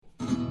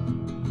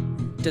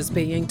Does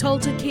being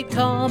told to keep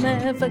calm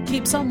ever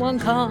keep someone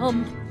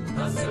calm?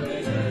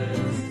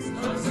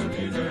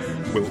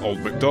 Will old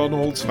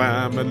MacDonald's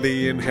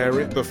family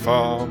inherit the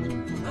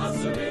farm?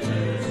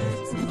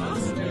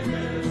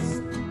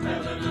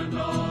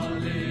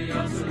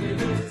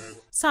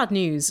 Sad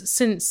news,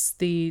 since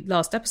the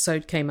last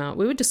episode came out,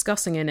 we were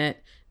discussing in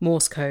it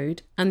Morse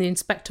code and the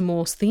Inspector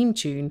Morse theme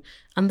tune,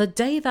 and the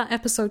day that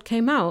episode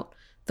came out,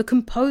 the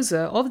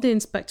composer of the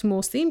Inspector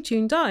Morse theme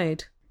tune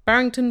died,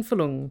 Barrington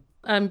Fulung.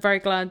 I'm very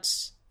glad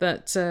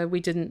that we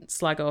didn't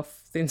slag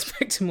off the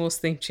Inspector Morse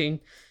theme tune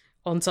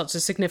on such a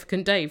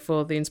significant day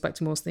for the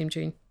Inspector Morse theme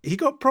tune. He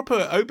got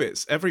proper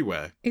obits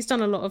everywhere. He's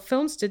done a lot of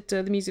films, did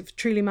the music for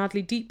Truly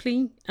Madly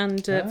Deeply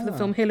and for the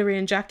film Hilary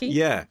and Jackie.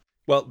 Yeah.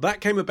 Well,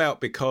 that came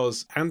about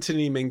because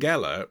Anthony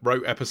Minghella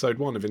wrote episode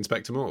 1 of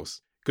Inspector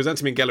Morse. Because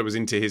Anthony Minghella was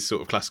into his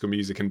sort of classical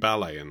music and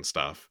ballet and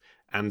stuff,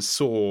 and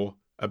saw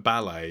a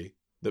ballet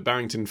that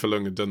Barrington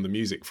Fulung had done the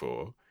music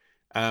for,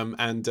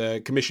 and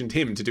commissioned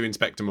him to do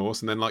Inspector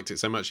Morse, and then liked it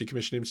so much he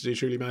commissioned him to do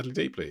Truly Madly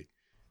Deeply.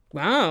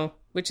 Wow,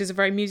 which is a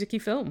very music-y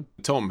film.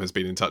 Tom has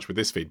been in touch with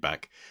this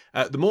feedback.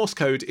 The Morse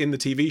code in the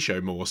TV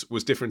show Morse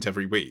was different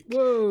every week.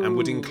 Whoa. And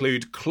would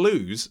include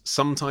clues,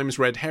 sometimes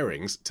red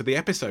herrings, to the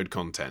episode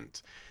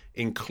content,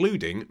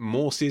 including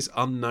Morse's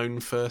unknown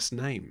first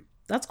name.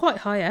 That's quite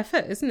high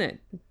effort, isn't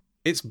it?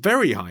 It's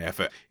very high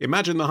effort.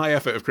 Imagine the high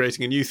effort of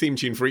creating a new theme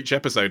tune for each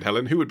episode,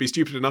 Helen. Who would be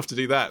stupid enough to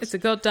do that? It's a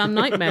goddamn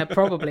nightmare,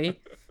 probably.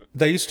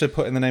 They used to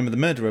put in the name of the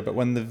murderer, but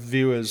when the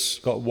viewers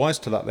got wise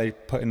to that, they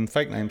put in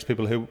fake names,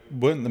 people who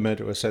weren't the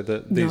murderer, so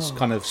that these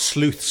kind of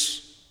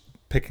sleuths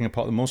picking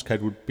apart the Morse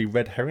code would be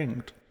red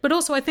herringed. But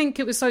also, I think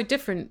it was so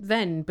different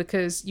then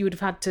because you would have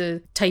had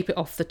to tape it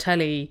off the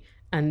telly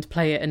and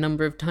play it a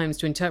number of times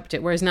to interpret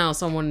it, whereas now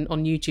someone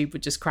on YouTube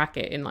would just crack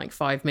it in like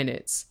 5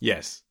 minutes.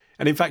 Yes.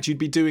 And in fact, you'd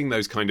be doing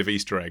those kind of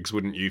Easter eggs,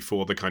 wouldn't you,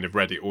 for the kind of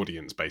Reddit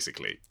audience,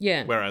 basically?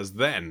 Yeah. Whereas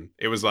then,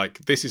 it was like,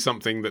 this is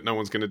something that no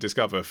one's going to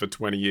discover for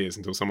 20 years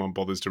until someone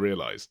bothers to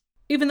realise.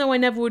 Even though I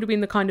never would have been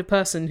the kind of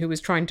person who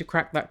was trying to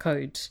crack that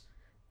code,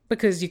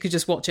 because you could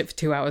just watch it for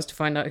 2 hours to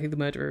find out who the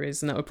murderer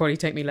is, and that would probably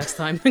take me less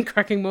time than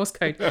cracking Morse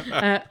code.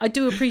 I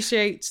do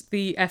appreciate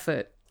the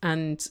effort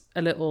and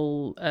a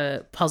little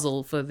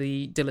puzzle for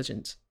the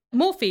diligent.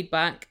 More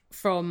feedback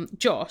from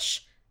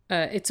Josh.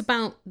 It's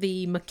about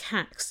the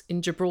macaques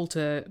in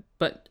Gibraltar,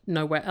 but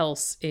nowhere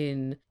else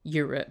in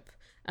Europe.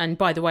 And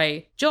by the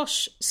way,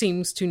 Josh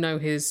seems to know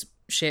his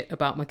shit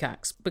about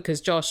macaques, because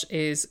Josh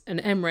is an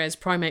MRes,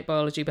 primate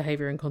biology,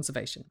 behaviour and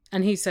conservation.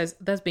 And he says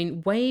there's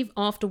been wave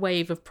after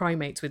wave of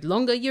primates with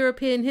longer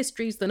European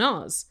histories than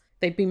ours.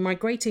 They've been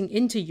migrating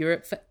into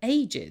Europe for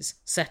ages,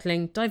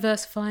 settling,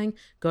 diversifying,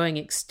 going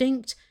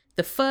extinct.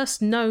 The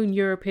first known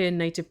European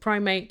native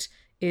primate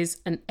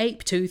is an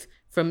ape tooth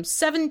from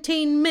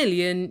 17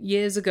 million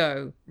years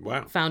ago.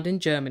 Wow. Found in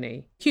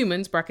Germany.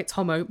 Humans, brackets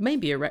Homo,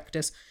 maybe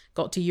erectus,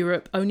 got to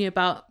Europe only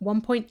about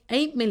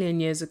 1.8 million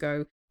years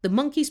ago. The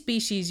monkey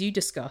species you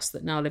discussed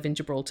that now live in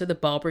Gibraltar, the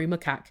Barbary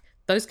macaque,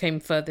 those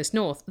came furthest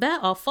north. There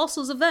are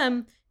fossils of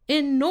them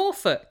in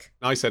Norfolk.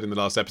 I said in the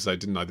last episode,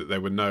 didn't I, that there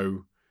were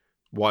no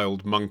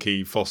wild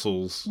monkey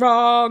fossils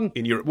Wrong.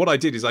 in Europe. What I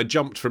did is I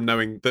jumped from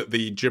knowing that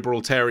the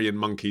Gibraltarian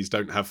monkeys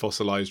don't have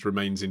fossilised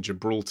remains in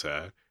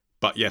Gibraltar,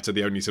 but yet are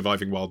the only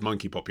surviving wild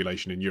monkey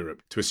population in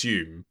Europe, to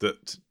assume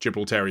that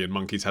Gibraltarian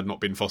monkeys had not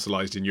been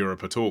fossilised in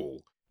Europe at all.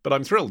 But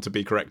I'm thrilled to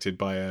be corrected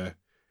by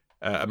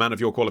a man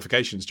of your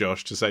qualifications,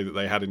 Josh, to say that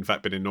they had in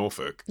fact been in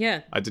Norfolk.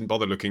 Yeah. I didn't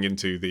bother looking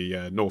into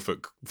the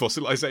Norfolk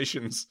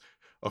fossilisations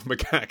of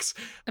macaques.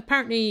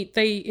 Apparently,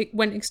 they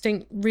went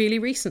extinct really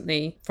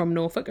recently from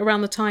Norfolk,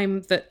 around the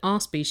time that our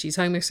species,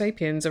 Homo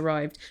sapiens,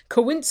 arrived.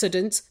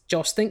 Coincidence?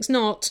 Josh thinks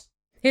not.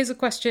 Here's a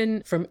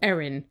question from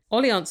Erin.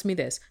 Ollie, answer me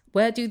this.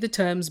 Where do the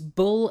terms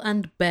bull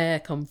and bear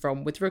come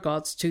from with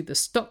regards to the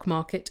stock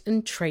market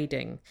and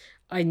trading?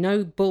 I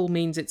know bull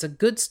means it's a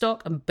good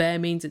stock and bear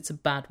means it's a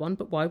bad one,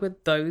 but why were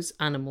those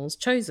animals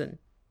chosen?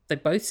 They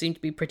both seem to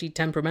be pretty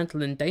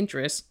temperamental and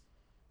dangerous.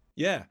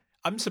 Yeah.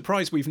 I'm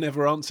surprised we've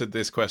never answered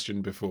this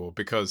question before,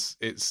 because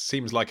it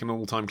seems like an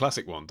all-time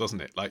classic one, doesn't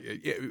it? Like,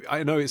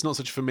 I know it's not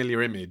such a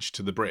familiar image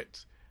to the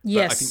Brit.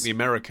 Yes. But I think the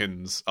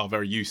Americans are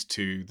very used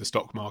to the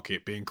stock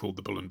market being called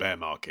the bull and bear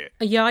market.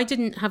 Yeah, I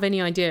didn't have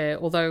any idea,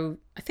 although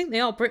I think they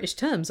are British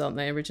terms, aren't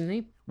they,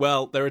 originally?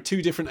 Well, there are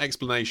two different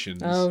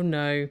explanations. Oh,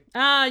 no.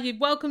 You're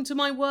welcome to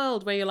my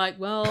world, where you're like,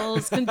 well,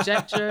 it's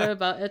conjecture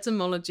about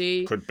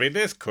etymology. Could be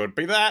this, could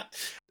be that.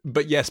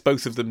 But yes,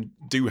 both of them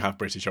do have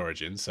British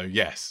origins, so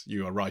yes,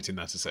 you are right in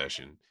that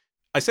assertion.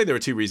 I say there are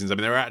two reasons. I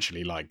mean, there are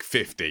actually like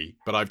 50,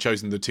 but I've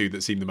chosen the two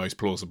that seem the most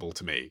plausible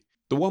to me.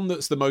 The one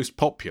that's the most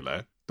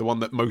popular, the one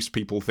that most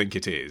people think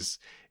it is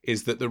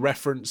that the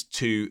reference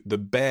to the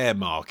bear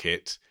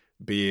market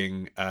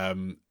being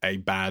a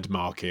bad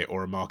market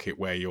or a market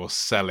where you're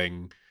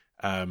selling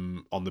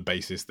on the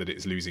basis that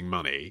it's losing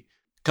money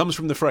comes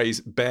from the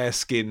phrase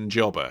bearskin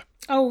jobber.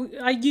 Oh,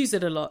 I use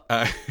it a lot.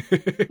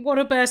 What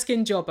a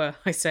bearskin jobber,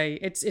 I say.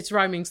 It's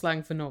rhyming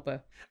slang for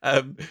knobber.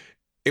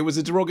 It was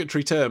a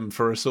derogatory term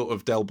for a sort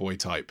of Del Boy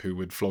type who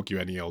would flog you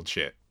any old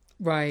shit.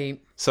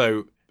 Right.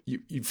 So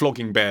you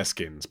flogging bear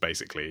skins,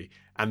 basically.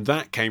 And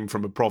that came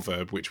from a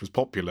proverb which was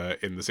popular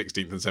in the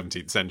 16th and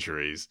 17th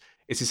centuries.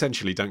 It's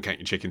essentially don't count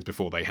your chickens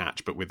before they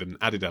hatch, but with an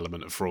added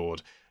element of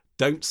fraud.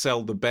 Don't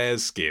sell the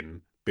bear's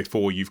skin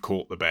before you've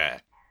caught the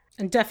bear.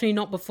 And definitely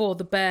not before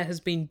the bear has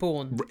been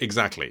born.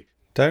 Exactly.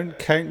 Don't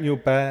count your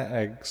bear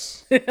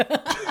eggs.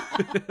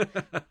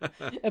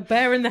 A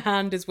bear in the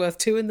hand is worth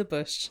 2 in the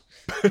bush.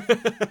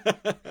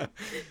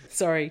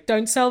 Sorry,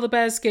 don't sell the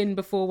bear's skin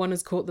before one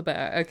has caught the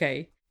bear.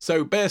 Okay.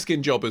 So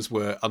bearskin jobbers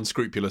were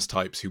unscrupulous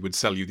types who would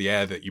sell you the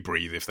air that you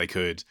breathe if they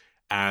could.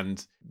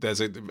 And there's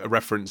a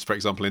reference, for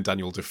example, in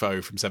Daniel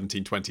Defoe from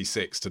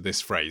 1726 to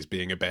this phrase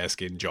being a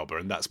bearskin jobber,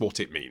 and that's what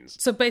it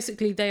means. So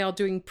basically they are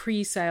doing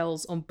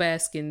pre-sales on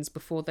bearskins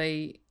before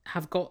they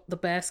have got the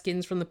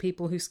bearskins from the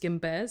people who skin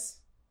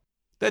bears?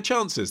 They're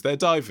chancers, they're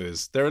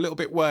divers, they're a little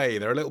bit way,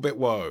 they're a little bit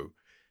woe.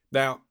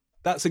 Now,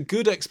 that's a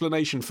good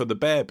explanation for the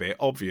bear bit,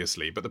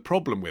 obviously, but the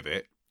problem with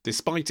it,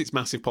 despite its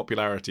massive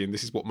popularity, and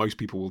this is what most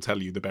people will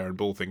tell you the bear and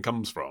bull thing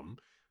comes from,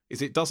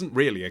 is it doesn't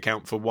really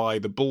account for why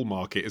the bull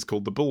market is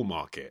called the bull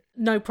market.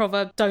 No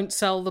proverb, don't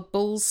sell the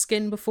bull's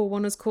skin before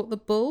one has caught the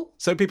bull?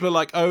 So people are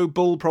like, oh,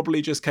 bull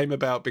probably just came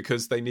about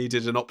because they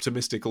needed an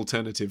optimistic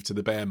alternative to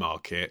the bear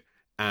market,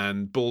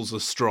 and bulls are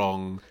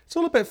strong. It's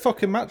all a bit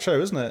fucking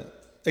macho, isn't it?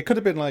 It could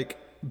have been like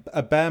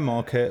a bear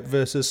market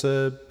versus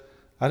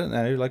I don't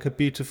know, like a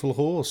beautiful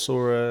horse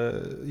or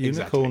a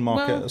unicorn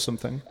market or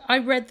something. I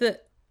read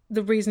that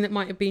the reason it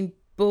might have been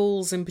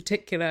bulls in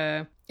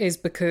particular is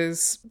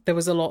because there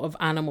was a lot of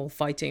animal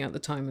fighting at the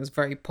time. It was a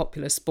very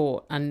popular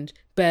sport, and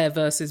bear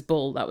versus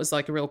bull, that was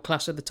like a real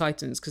clash of the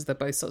titans because they're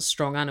both such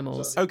strong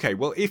animals. Okay,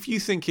 well, if you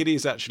think it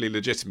is actually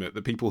legitimate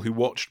that people who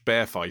watched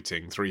bear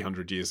fighting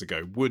 300 years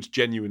ago would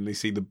genuinely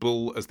see the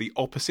bull as the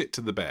opposite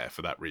to the bear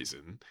for that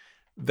reason,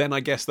 then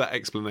I guess that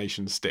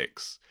explanation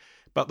sticks.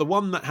 But the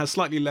one that has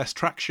slightly less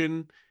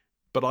traction,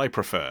 but I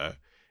prefer,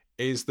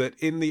 is that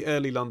in the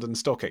early London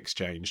Stock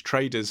Exchange,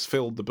 traders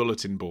filled the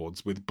bulletin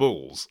boards with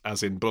bulls,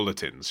 as in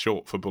bulletins,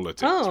 short for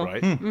bulletins,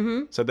 right?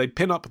 Mm-hmm. So they'd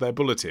pin up their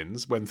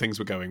bulletins when things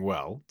were going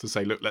well to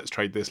say, look, let's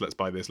trade this, let's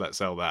buy this, let's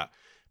sell that.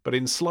 But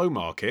in slow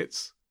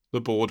markets,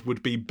 the board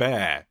would be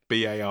bear,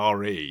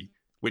 B-A-R-E,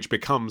 which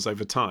becomes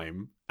over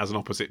time, as an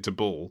opposite to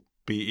bull,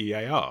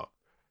 B-E-A-R.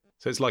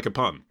 So it's like a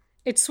pun.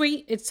 It's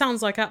sweet. It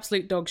sounds like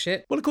absolute dog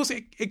shit. Well, of course,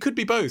 it could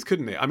be both,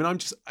 couldn't it? I mean,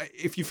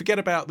 if you forget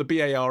about the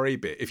B-A-R-E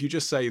bit, if you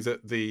just say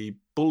that the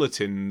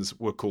bulletins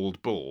were called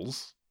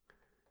bulls,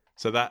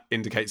 so that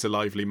indicates a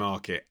lively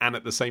market, and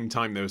at the same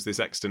time there was this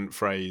extant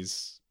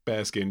phrase,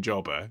 bearskin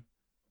jobber,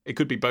 it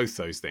could be both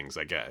those things,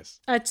 I guess.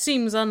 It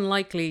seems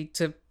unlikely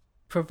to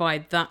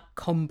provide that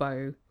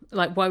combo.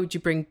 Like, why would you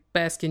bring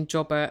bearskin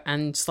jobber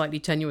and slightly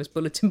tenuous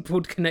bulletin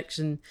board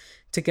connection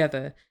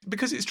together?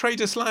 Because it's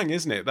trader slang,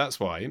 isn't it? That's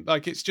why.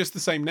 Like, it's just the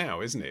same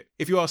now, isn't it?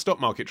 If you ask stock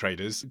market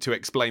traders to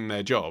explain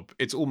their job,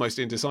 it's almost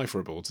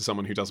indecipherable to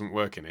someone who doesn't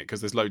work in it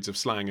because there's loads of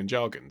slang and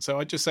jargon. So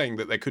I'm just saying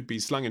that there could be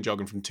slang and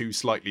jargon from two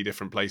slightly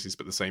different places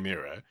but the same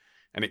era,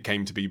 and it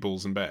came to be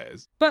bulls and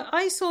bears. But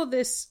I saw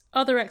this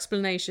other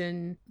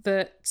explanation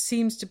that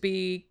seems to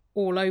be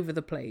all over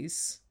the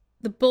place.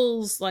 The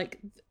bulls, like,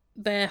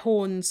 their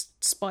horns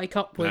spike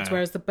upwards,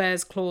 whereas the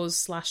bear's claws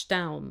slash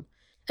down.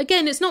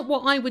 Again, it's not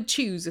what I would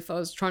choose if I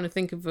was trying to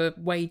think of a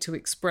way to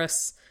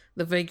express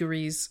the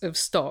vagaries of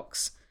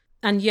stocks.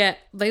 And yet,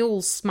 they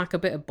all smack a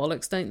bit of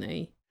bollocks, don't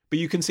they? But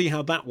you can see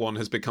how that one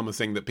has become a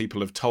thing that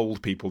people have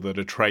told people that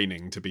are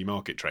training to be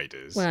market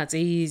traders. Well, it's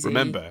easy.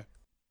 Remember,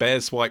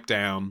 bears swipe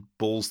down,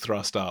 bulls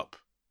thrust up.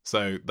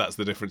 So that's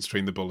the difference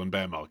between the bull and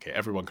bear market.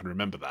 Everyone can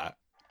remember that.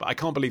 But I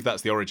can't believe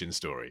that's the origin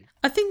story.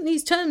 I think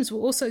these terms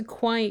were also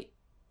quite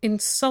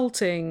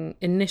insulting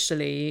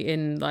initially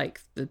in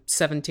like the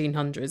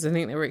 1700s. I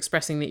think they were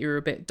expressing that you were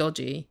a bit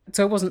dodgy.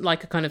 So it wasn't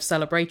like a kind of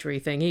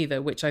celebratory thing either,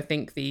 which I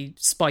think the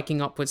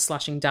spiking upwards,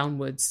 slashing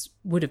downwards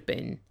would have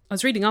been. I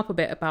was reading up a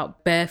bit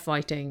about bear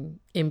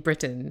fighting in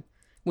Britain,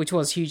 which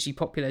was hugely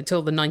popular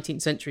until the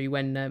 19th century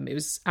when it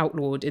was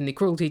outlawed in the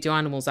Cruelty to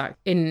Animals Act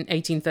in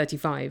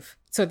 1835.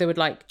 So they would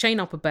like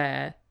chain up a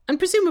bear, and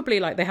presumably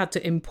like they had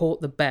to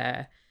import the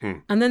bear.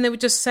 And then they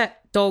would just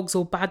set dogs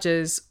or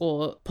badgers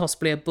or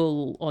possibly a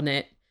bull on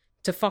it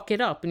to fuck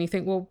it up. And you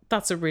think, well,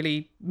 that's a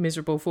really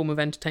miserable form of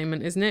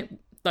entertainment, isn't it?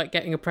 Like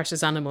getting a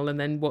precious animal and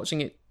then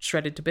watching it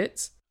shredded to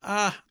bits.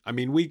 I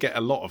mean, we get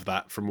a lot of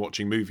that from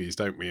watching movies,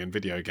 don't we, and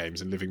video games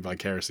and living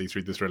vicariously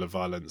through the thrill of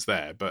violence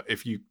there. But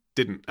if you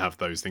didn't have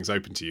those things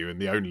open to you and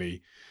the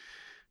only,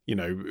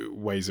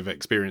 ways of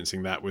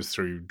experiencing that was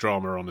through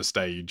drama on a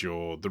stage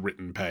or the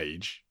written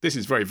page, this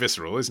is very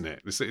visceral, isn't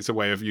it? It's a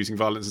way of using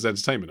violence as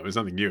entertainment. There's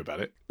nothing new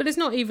about it. But it's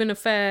not even a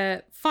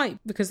fair fight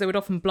because they would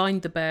often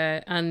blind the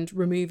bear and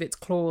remove its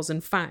claws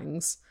and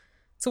fangs.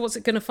 So what's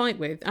it going to fight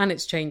with? And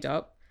it's chained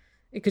up.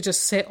 It could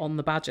just sit on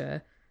the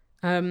badger.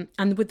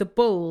 And with the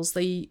bulls,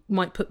 they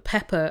might put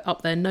pepper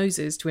up their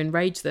noses to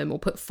enrage them or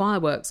put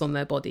fireworks on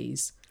their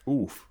bodies.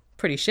 Oof.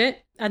 Pretty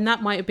shit. And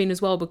that might have been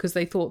as well because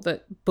they thought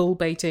that bull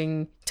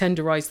baiting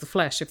tenderised the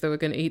flesh if they were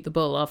going to eat the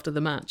bull after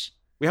the match.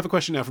 We have a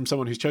question now from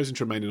someone who's chosen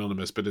to remain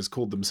anonymous but has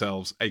called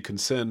themselves a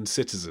concerned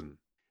citizen.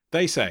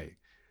 They say,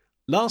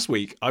 last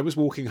week I was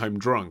walking home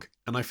drunk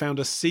and I found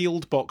a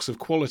sealed box of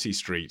Quality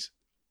Street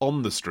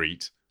on the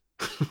street.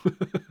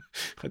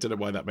 I don't know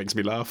why that makes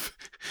me laugh.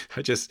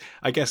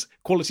 I guess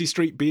Quality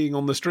Street being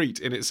on the street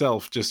in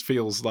itself just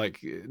feels like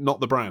not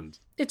the brand.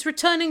 It's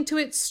returning to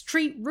its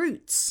street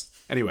roots.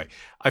 Anyway,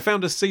 I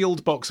found a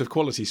sealed box of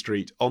Quality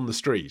Street on the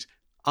street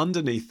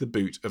underneath the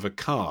boot of a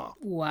car.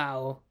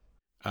 Wow.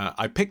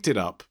 I picked it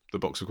up, the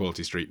box of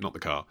Quality Street, not the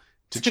car,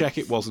 to check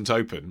it wasn't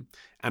open,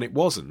 and it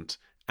wasn't.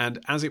 And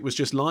as it was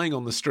just lying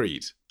on the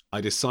street,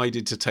 I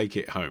decided to take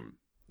it home.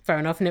 Fair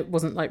enough, and it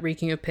wasn't like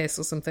reeking of piss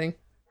or something.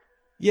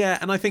 Yeah,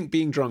 and I think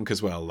being drunk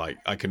as well, like,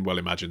 I can well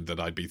imagine that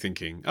I'd be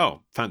thinking,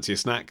 oh, fancy a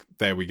snack?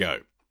 There we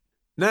go.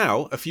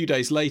 Now, a few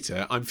days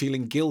later, I'm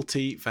feeling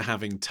guilty for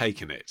having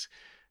taken it.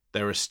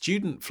 There are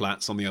student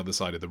flats on the other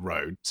side of the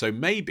road, so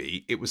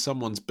maybe it was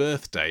someone's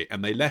birthday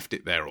and they left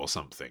it there or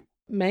something.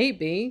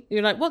 Maybe.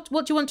 You're like, what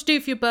do you want to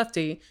do for your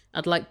birthday?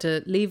 I'd like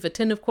to leave a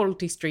tin of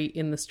Quality Street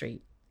in the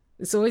street.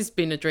 It's always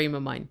been a dream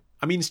of mine.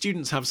 I mean,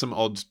 students have some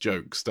odd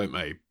jokes, don't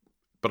they?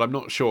 But I'm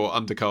not sure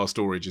undercar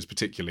storage is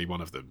particularly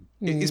one of them.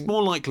 It's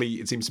more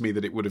likely, it seems to me,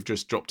 that it would have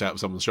just dropped out of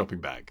someone's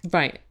shopping bag.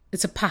 Right.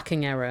 It's a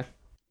packing error.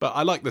 But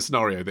I like the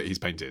scenario that he's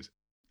painted.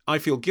 I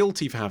feel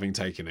guilty for having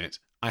taken it.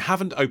 I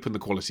haven't opened the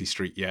Quality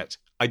Street yet.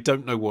 I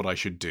don't know what I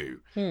should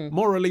do.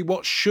 Morally,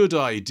 what should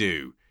I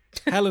do?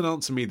 Helen,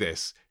 answer me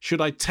this.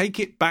 Should I take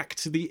it back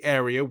to the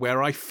area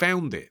where I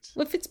found it?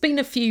 Well, if it's been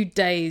a few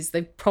days,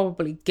 they've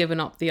probably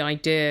given up the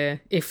idea,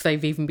 if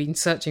they've even been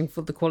searching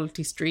for the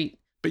Quality Street.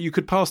 But you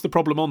could pass the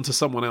problem on to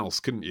someone else,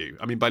 couldn't you?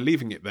 I mean, by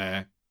leaving it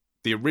there,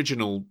 the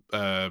original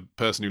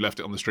person who left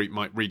it on the street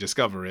might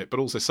rediscover it, but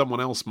also someone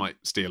else might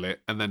steal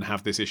it and then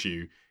have this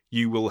issue.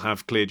 You will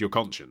have cleared your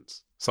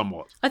conscience,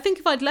 somewhat. I think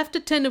if I'd left a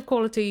tin of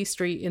Quality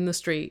Street in the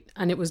street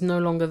and it was no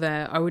longer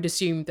there, I would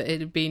assume that it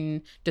had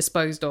been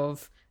disposed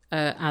of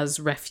as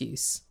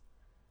refuse.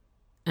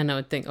 And I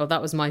would think, oh,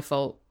 that was my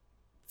fault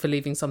for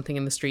leaving something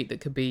in the street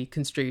that could be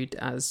construed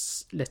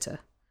as litter.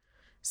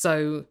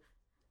 So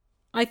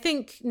I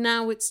think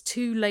now it's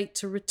too late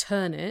to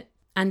return it.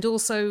 And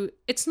also,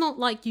 it's not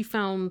like you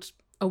found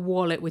a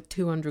wallet with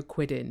 200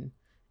 quid in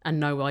and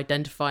no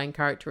identifying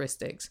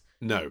characteristics.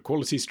 No,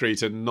 Quality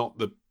Street are not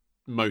the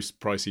most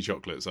pricey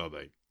chocolates, are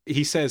they?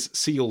 He says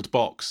sealed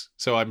box,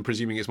 so I'm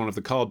presuming it's one of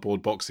the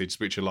cardboard boxes,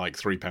 which are like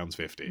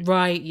 £3.50.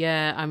 Right,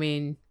 yeah. I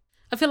mean,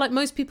 I feel like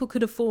most people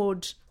could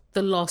afford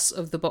the loss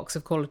of the box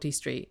of Quality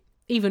Street.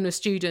 Even a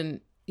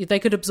student, they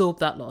could absorb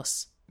that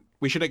loss.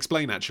 We should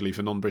explain, actually,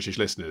 for non-British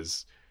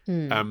listeners,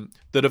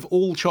 that of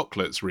all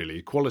chocolates,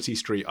 really, Quality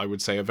Street, I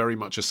would say, are very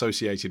much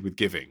associated with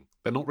giving.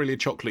 They're not really a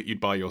chocolate you'd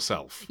buy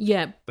yourself.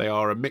 Yeah. They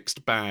are a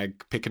mixed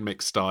bag, pick and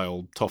mix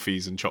style,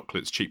 toffees and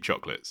chocolates, cheap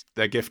chocolates.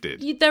 They're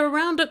gifted. They're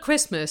around at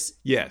Christmas.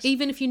 Yes.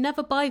 Even if you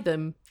never buy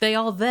them, they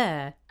are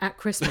there at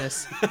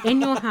Christmas in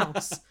your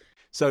house.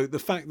 So the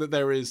fact that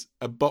there is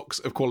a box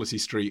of Quality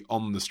Street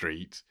on the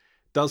street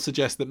does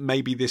suggest that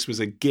maybe this was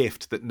a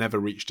gift that never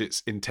reached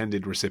its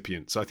intended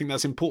recipient. So I think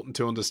that's important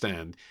to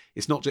understand.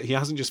 It's not he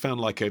hasn't just found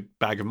like a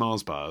bag of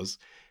Mars bars.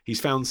 He's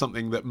found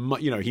something that,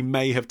 you know, he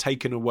may have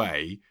taken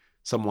away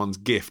someone's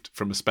gift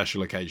from a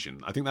special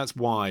occasion. I think that's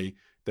why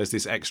there's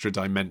this extra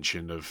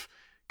dimension of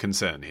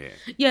concern here.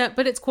 Yeah,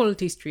 but it's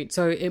Quality Street,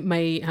 so it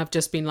may have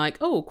just been like,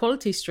 oh,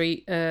 Quality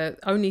Street,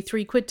 only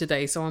 £3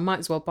 today, so I might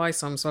as well buy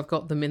some, so I've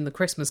got them in the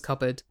Christmas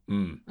cupboard.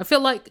 I feel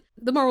like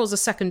the morals are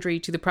secondary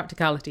to the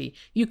practicality.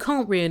 You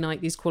can't reunite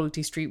these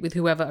Quality Street with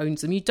whoever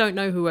owns them. You don't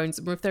know who owns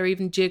them, or if they're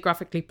even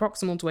geographically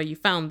proximal to where you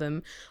found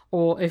them,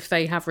 or if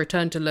they have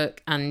returned to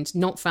look and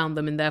not found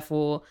them and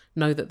therefore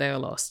know that they are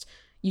lost.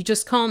 You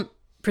just can't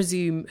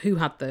presume who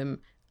had them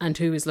and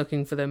who is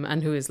looking for them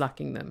and who is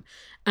lacking them.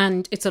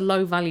 And it's a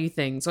low value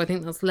thing, so I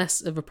think that's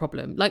less of a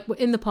problem. Like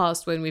in the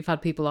past when we've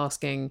had people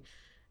asking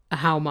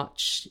how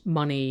much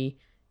money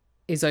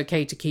is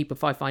okay to keep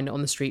if I find it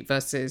on the street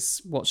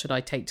versus what should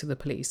I take to the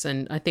police.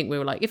 And I think we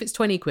were like, if it's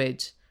 20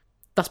 quid,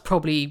 that's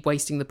probably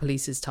wasting the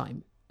police's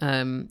time.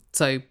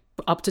 So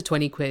up to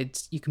 20 quid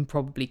you can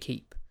probably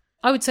keep.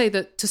 I would say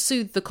that to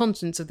soothe the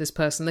conscience of this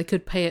person, they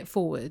could pay it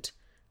forward,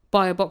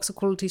 buy a box of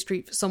Quality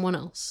Street for someone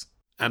else.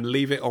 And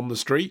leave it on the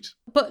street?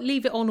 But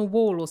leave it on a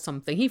wall or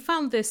something. He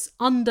found this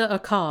under a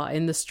car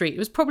in the street. It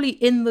was probably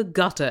in the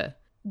gutter.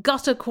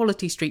 Gutter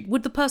Quality Street.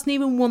 Would the person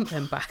even want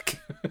them back?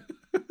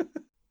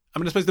 I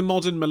mean, I suppose the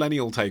modern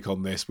millennial take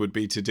on this would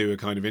be to do a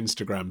kind of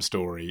Instagram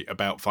story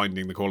about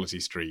finding the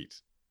Quality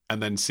Street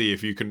and then see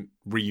if you can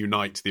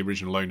reunite the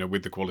original owner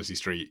with the Quality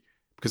Street.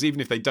 Because even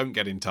if they don't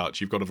get in touch,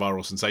 you've got a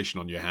viral sensation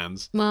on your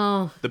hands.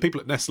 Well, the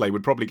people at Nestle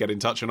would probably get in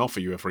touch and offer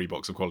you a free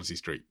box of Quality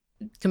Street.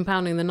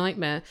 Compounding the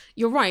nightmare.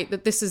 You're right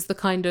that this is the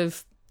kind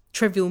of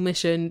trivial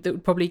mission that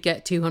would probably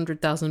get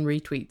 200,000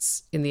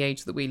 retweets in the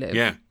age that we live.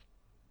 Yeah.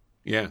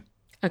 Yeah.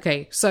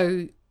 Okay,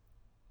 so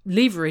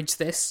leverage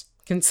this,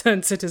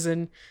 concerned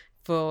citizen,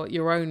 for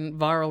your own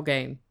viral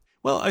gain.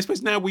 Well, I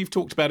suppose now we've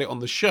talked about it on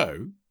the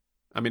show,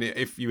 I mean,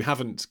 if you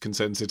haven't,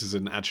 concerned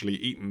citizen, actually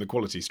eaten the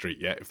Quality Street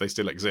yet, if they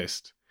still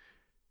exist,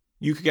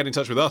 you could get in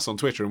touch with us on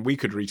Twitter and we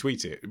could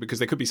retweet it, because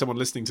there could be someone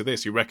listening to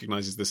this who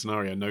recognises the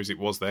scenario and knows it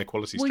was their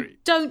Quality Street. We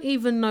don't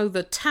even know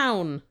the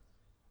town.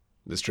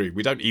 That's true.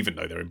 We don't even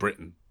know they're in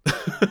Britain.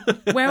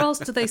 Where else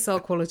do they sell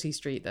Quality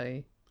Street,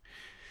 though?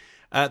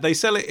 They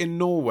sell it in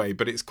Norway,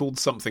 but it's called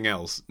something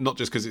else. Not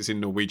just because it's in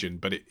Norwegian,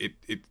 but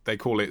they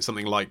call it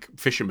something like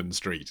Fisherman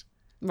Street.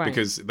 Right.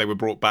 Because they were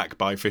brought back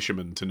by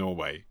fishermen to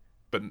Norway.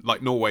 But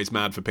like Norway's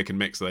mad for pick and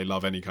mix, so they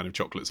love any kind of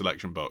chocolate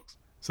selection box.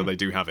 So they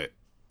do have it.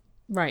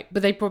 Right,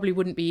 but they probably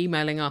wouldn't be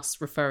emailing us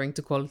referring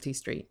to Quality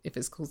Street if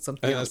it's called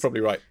something else. That's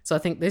probably right. So I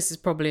think this is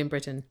probably in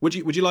Britain. Would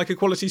you like a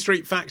Quality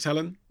Street fact,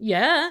 Helen?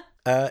 Yeah.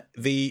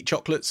 The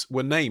chocolates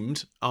were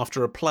named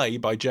after a play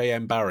by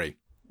J.M. Barrie.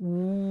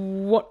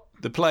 What?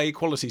 The play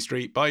Quality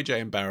Street by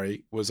J.M.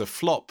 Barrie was a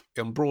flop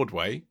on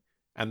Broadway,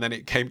 and then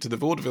it came to the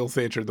Vaudeville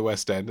Theatre in the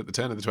West End at the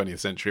turn of the 20th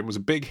century and was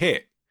a big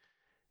hit.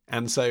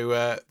 And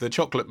so the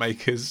chocolate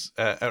makers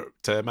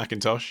at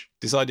Macintosh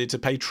decided to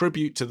pay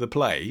tribute to the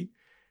play,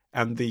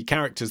 and the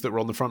characters that were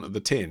on the front of the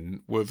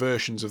tin were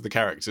versions of the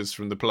characters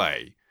from the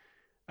play.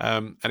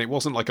 And it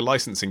wasn't like a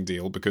licensing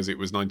deal because it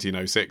was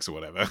 1906 or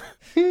whatever,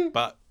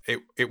 but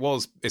it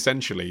was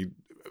essentially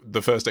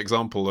the first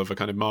example of a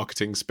kind of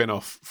marketing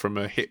spin-off from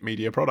a hit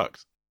media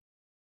product.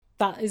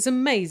 That is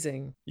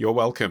amazing. You're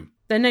welcome.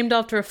 They're named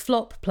after a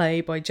flop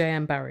play by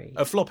J.M. Barrie.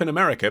 A flop in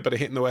America, but a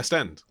hit in the West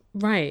End.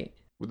 Right.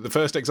 The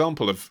first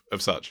example of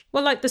such.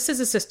 Well, like the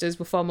Scissor Sisters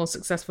were far more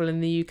successful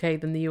in the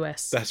UK than the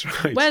US. That's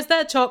right. Where's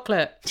their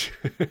chocolate?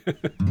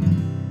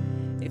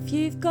 If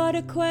you've got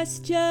a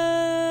question,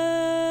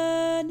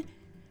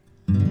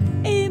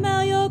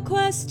 email your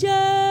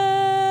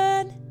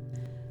question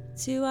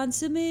to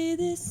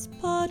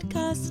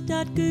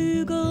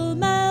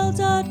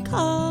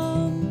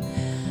answermethispodcast@googlemail.com.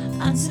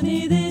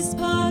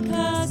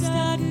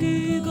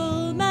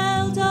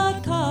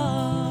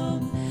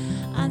 answermethispodcast@googlemail.com.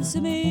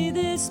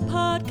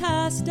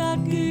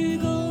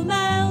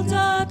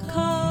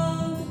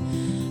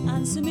 answermethispodcast@googlemail.com.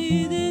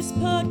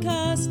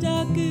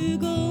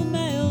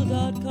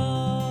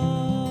 answermethispodcast@googlemail.com.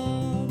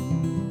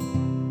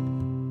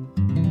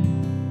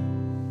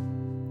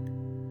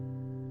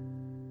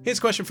 Here's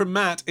a question from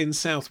Matt in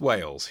South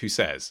Wales, who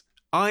says,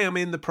 I am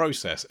in the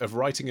process of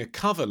writing a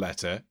cover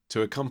letter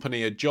to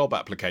accompany a job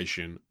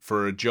application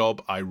for a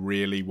job I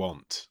really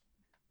want.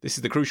 This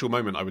is the crucial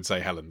moment, I would say,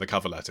 Helen, the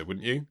cover letter,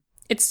 wouldn't you?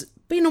 It's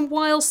been a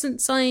while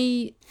since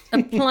I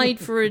applied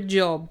for a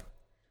job.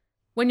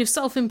 When you're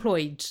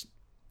self-employed,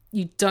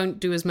 you don't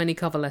do as many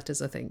cover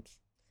letters, I think.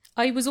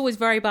 I was always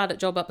very bad at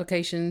job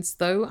applications,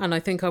 though, and I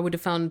think I would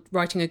have found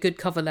writing a good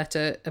cover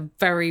letter a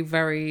very,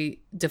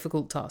 very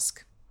difficult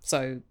task.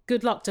 So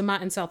good luck to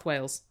Matt in South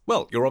Wales.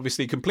 Well, you're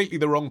obviously completely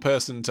the wrong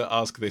person to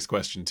ask this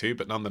question to,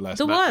 but nonetheless,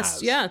 the Matt worst,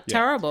 has. yeah,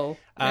 terrible.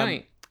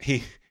 Right.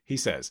 He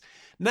says,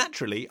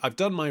 naturally, I've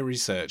done my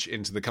research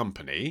into the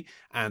company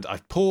and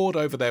I've pored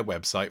over their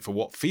website for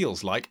what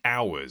feels like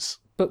hours.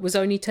 But was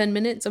only 10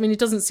 minutes? I mean, it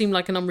doesn't seem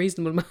like an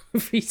unreasonable amount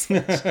of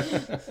research.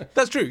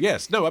 That's true,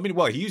 yes. No, I mean,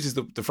 well, he uses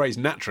the phrase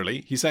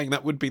naturally. He's saying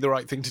that would be the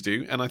right thing to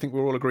do, and I think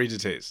we're all agreed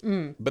it is.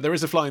 But there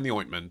is a fly in the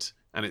ointment,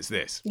 and it's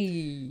this.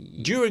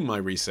 During my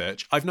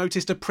research, I've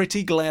noticed a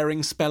pretty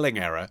glaring spelling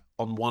error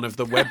on one of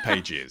the web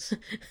pages.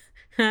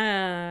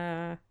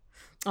 And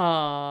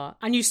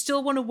you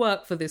still want to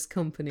work for this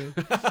company.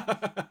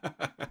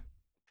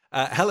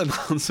 Helen,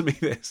 answer me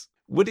this.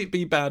 Would it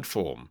be bad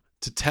form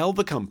to tell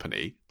the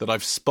company that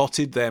I've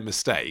spotted their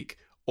mistake,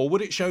 or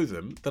would it show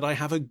them that I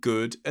have a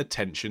good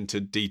attention to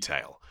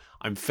detail?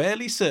 I'm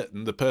fairly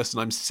certain the person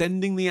I'm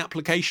sending the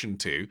application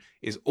to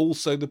is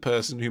also the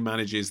person who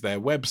manages their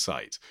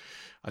website.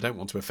 I don't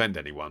want to offend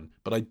anyone,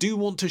 but I do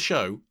want to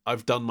show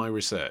I've done my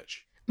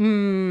research. I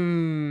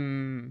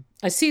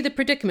see the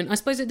predicament. I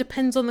suppose it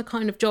depends on the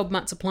kind of job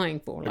Matt's applying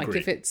for. Like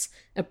if it's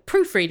a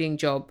proofreading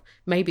job,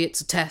 maybe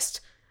it's a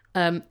test.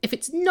 If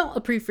it's not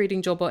a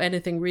proofreading job or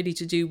anything really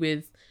to do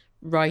with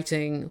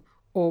writing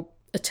or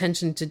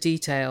attention to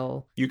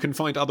detail, you can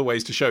find other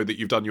ways to show that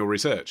you've done your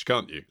research,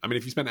 can't you? I mean,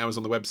 if you spent hours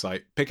on the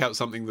website, pick out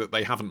something that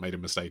they haven't made a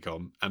mistake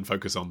on and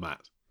focus on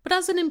that. But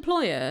as an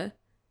employer,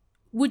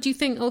 would you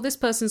think, this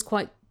person's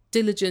quite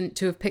diligent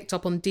to have picked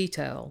up on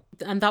detail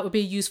and that would be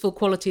a useful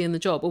quality in the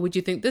job? Or would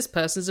you think this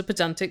person's a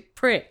pedantic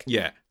prick?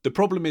 Yeah. The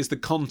problem is the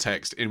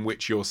context in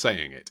which you're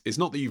saying it. It's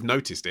not that you've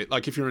noticed it.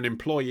 Like if you're an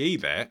employee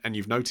there and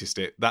you've noticed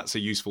it, that's a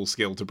useful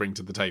skill to bring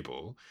to the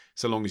table,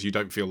 so long as you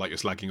don't feel like you're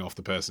slagging off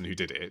the person who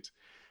did it.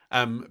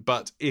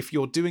 But if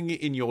you're doing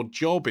it in your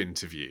job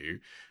interview,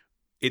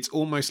 it's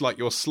almost like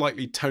you're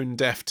slightly tone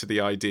deaf to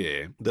the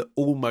idea that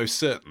almost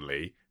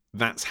certainly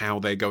that's how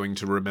they're going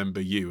to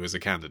remember you as a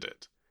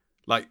candidate.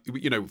 Like,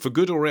 you know, for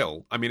good or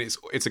ill, I mean,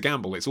 it's a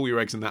gamble. It's all your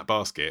eggs in that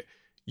basket.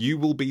 You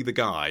will be the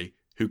guy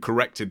who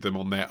corrected them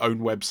on their own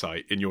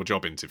website in your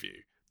job interview.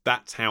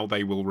 That's how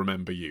they will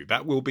remember you.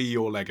 That will be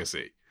your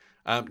legacy.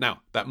 Now,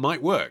 that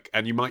might work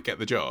and you might get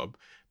the job,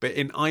 but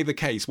in either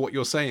case, what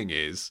you're saying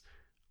is,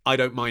 I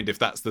don't mind if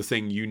that's the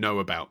thing you know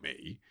about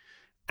me.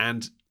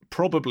 And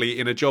probably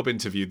in a job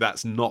interview,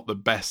 that's not the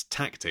best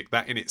tactic.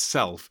 That in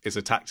itself is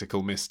a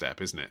tactical misstep,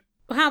 isn't it?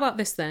 Well, how about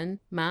this then,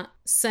 Matt?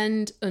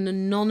 Send an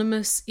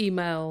anonymous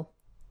email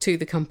to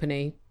the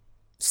company.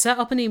 Set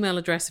up an email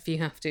address if you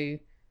have to,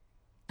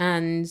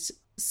 and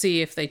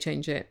see if they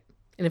change it.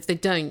 And if they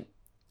don't,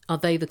 are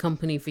they the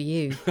company for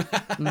you?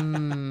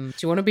 Do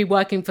you want to be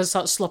working for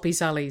such sloppy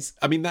sallies?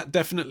 I mean, that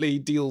definitely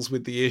deals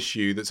with the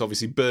issue that's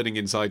obviously burning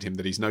inside him,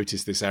 that he's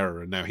noticed this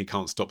error and now he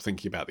can't stop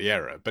thinking about the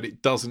error. But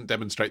it doesn't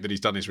demonstrate that he's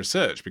done his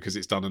research because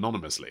it's done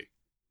anonymously.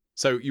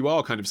 So you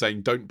are kind of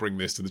saying, don't bring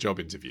this to the job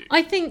interview.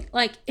 I think,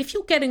 like, if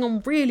you're getting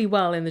on really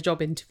well in the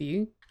job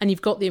interview and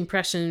you've got the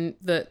impression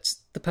that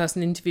the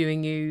person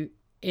interviewing you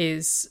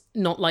is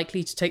not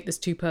likely to take this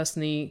too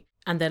personally,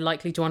 and they're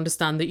likely to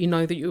understand that you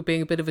know that you're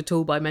being a bit of a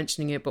tool by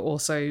mentioning it, but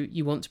also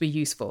you want to be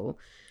useful,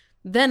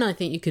 then I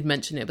think you could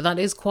mention it. But that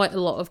is quite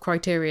a lot of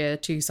criteria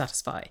to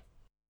satisfy.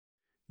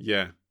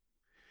 Yeah.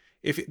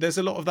 There's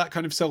a lot of that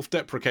kind of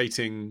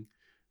self-deprecating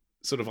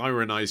sort of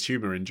ironized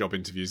humour in job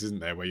interviews, isn't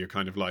there? Where you're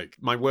kind of like,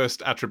 my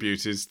worst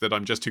attribute is that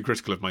I'm just too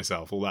critical of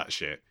myself, all that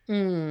shit.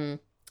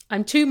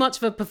 I'm too much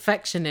of a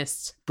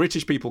perfectionist.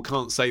 British people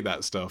can't say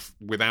that stuff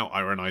without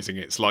ironising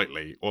it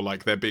slightly, or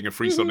like there being a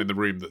frisson in the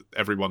room that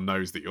everyone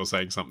knows that you're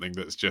saying something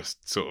that's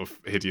just sort of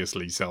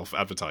hideously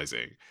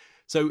self-advertising.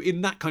 So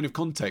in that kind of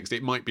context,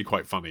 it might be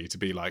quite funny to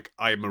be like,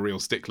 I am a real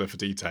stickler for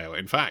detail.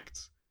 In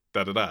fact,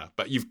 da-da-da.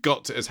 But you've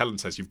got to, as Helen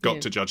says, you've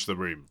got to judge the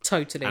room.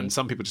 Totally. And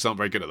some people just aren't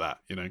very good at that,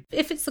 you know?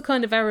 If it's the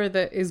kind of error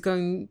that is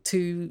going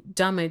to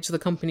damage the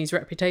company's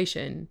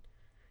reputation,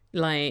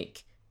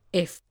 like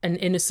if an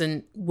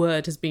innocent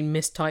word has been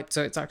mistyped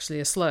so it's actually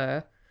a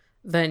slur,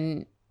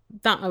 then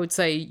that, I would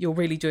say, you're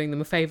really doing them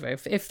a favour.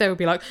 If they would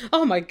be like,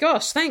 oh my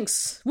gosh,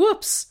 thanks,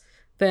 whoops,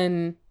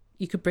 then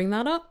you could bring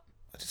that up.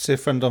 I did see a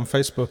friend on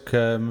Facebook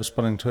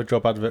responding to a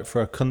job advert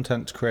for a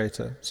content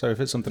creator. So if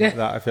it's something like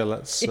that, I feel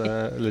that's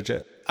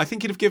legit. I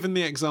think he'd have given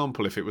the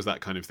example if it was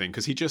that kind of thing,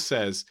 because he just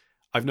says,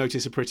 I've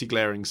noticed a pretty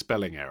glaring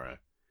spelling error.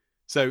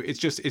 So it's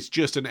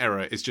just an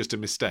error, it's just a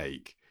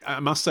mistake. I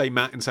must say,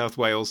 Matt in South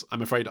Wales,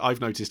 I'm afraid I've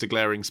noticed a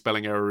glaring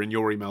spelling error in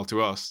your email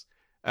to us.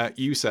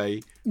 You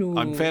say,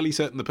 I'm fairly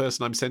certain the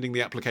person I'm sending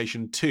the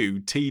application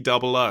to,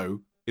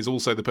 TOO, is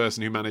also the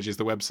person who manages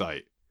the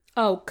website.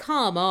 Oh,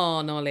 come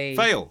on, Ollie.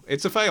 Fail.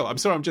 It's a fail. I'm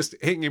sorry, I'm just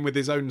hitting him with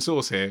his own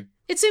source here.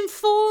 It's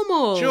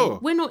informal. Sure.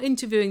 We're not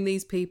interviewing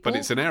these people. But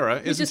it's an error,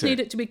 isn't it? We just need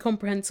it to be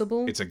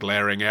comprehensible. It's a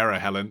glaring error,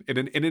 Helen. In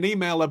an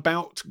email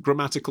about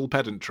grammatical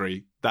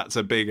pedantry, that's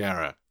a big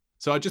error.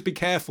 So I'd just be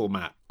careful,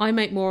 Matt. I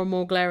make more and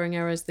more glaring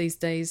errors these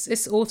days.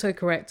 It's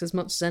autocorrect as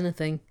much as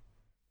anything.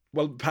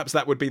 Well, perhaps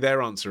that would be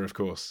their answer, of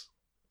course.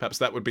 Perhaps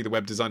that would be the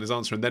web designer's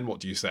answer, and then what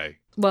do you say?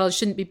 Well, you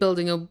shouldn't be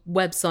building a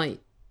website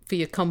for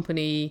your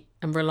company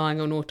and relying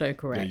on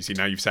autocorrect. Yeah, you see,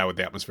 now you've soured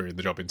the atmosphere in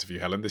the job interview,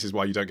 Helen. This is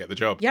why you don't get the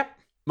job. Yep.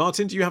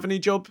 Martin, do you have any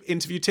job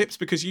interview tips?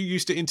 Because you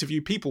used to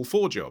interview people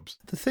for jobs.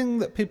 The thing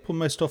that people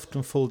most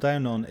often fall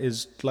down on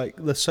is, like,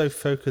 they're so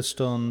focused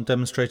on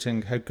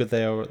demonstrating how good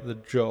they are at the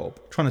job,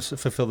 trying to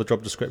fulfill the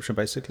job description,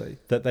 basically,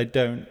 that they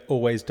don't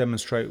always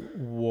demonstrate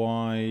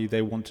why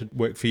they want to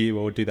work for you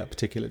or do that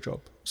particular job.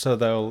 So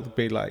they'll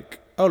be like,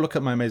 oh, look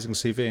at my amazing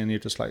CV, and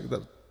you're just like,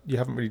 that you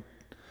haven't really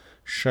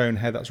shown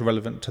how that's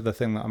relevant to the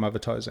thing that I'm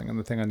advertising and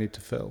the thing I need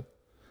to fill.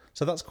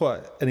 So that's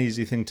quite an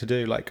easy thing to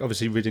do. Like,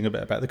 obviously, reading a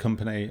bit about the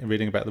company and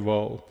reading about the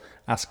role,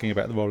 asking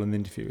about the role in the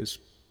interview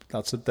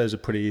those are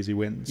pretty easy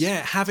wins. Yeah,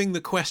 having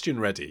the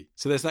question ready.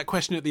 So there's that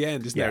question at the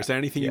end, isn't there? Is there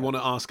anything you want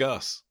to ask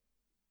us?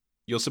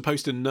 You're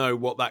supposed to know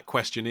what that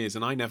question is,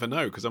 and I never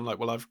know, because I'm like,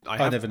 well,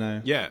 I never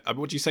know. Yeah,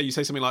 what do you say? You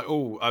say something like,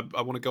 oh,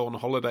 I want to go on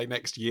holiday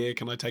next year.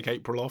 Can I take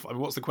April off? I mean,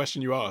 what's the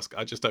question you ask?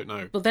 I just don't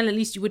know. Well, then at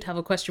least you would have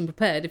a question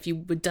prepared if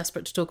you were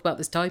desperate to talk about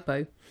this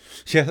typo.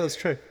 Yeah, that's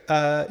true.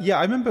 Yeah,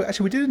 I remember,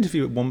 actually, we did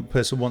interview one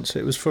person once.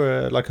 It was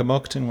for a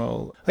marketing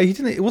role.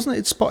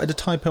 It spotted a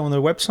typo on their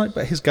website,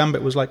 but his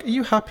gambit was like, are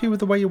you happy with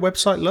the way your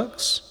website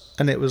looks?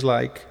 And it was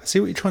like, I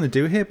see what you're trying to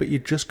do here, but you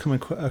just come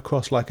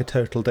across like a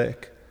total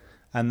dick.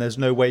 And there's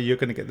no way you're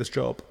going to get this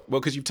job.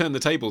 Well, because you've turned the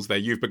tables there.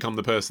 You've become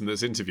the person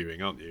that's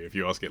interviewing, aren't you, if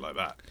you ask it like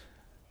that?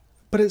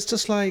 But it's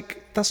just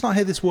like, that's not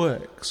how this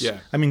works. Yeah.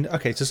 I mean,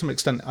 okay, to some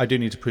extent, I do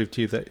need to prove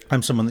to you that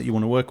I'm someone that you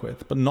want to work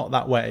with, but not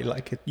that way.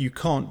 Like, you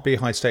can't be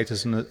high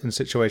status in a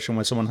situation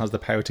where someone has the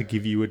power to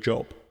give you a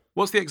job.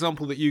 What's the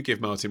example that you give,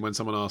 Martin, when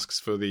someone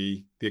asks for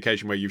the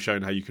occasion where you've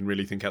shown how you can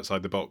really think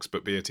outside the box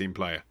but be a team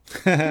player?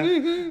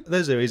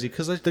 Those are easy,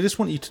 because they just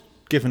want you to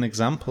give an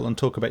example and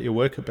talk about your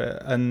work a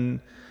bit. And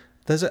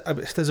there's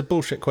a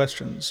bullshit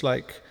questions.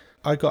 Like,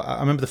 I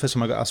remember the first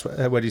time I got asked,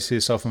 where do you see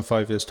yourself in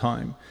 5 years'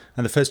 time?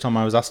 And the first time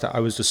I was asked it, I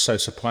was just so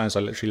surprised, I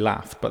literally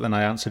laughed. But then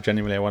I answered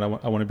genuinely, I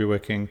want to be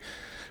working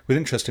with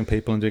interesting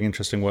people and doing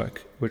interesting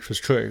work, which was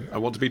true. I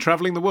want to be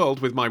travelling the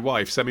world with my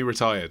wife,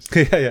 semi-retired.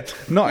 Yeah.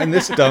 Not in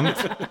this dump.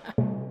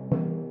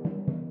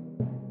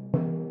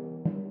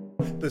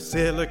 The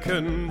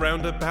Silicon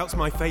Roundabout's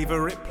my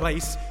favourite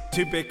place.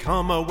 To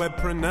become a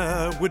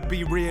webpreneur would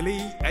be really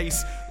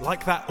ace.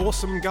 Like that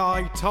awesome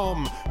guy,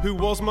 Tom, who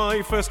was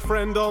my first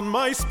friend on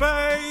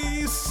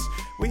MySpace.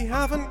 We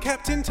haven't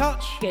kept in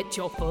touch. Get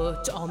your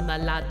foot on the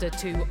ladder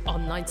to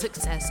online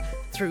success.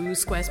 Through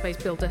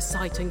Squarespace, build a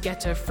site and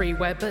get a free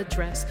web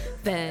address.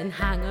 Then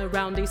hang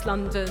around East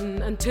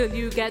London until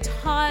you get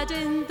hired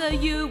in the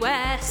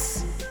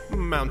US.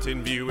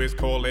 Mountain View is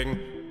calling.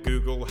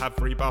 Google have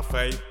free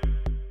buffet.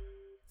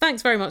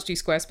 Thanks very much to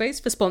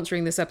Squarespace for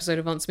sponsoring this episode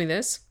of Answer Me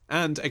This.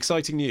 And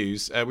exciting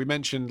news, we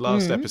mentioned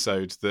last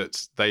episode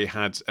that they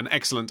had an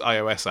excellent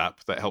iOS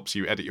app that helps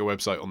you edit your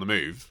website on the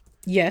move.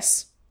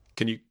 Yes.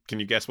 Can you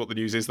guess what the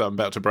news is that I'm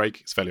about to break?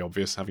 It's fairly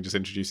obvious, having just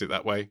introduced it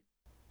that way.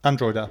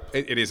 Android app.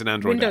 It is an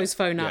Android Windows app.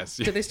 phone app. Yes.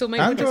 Do they still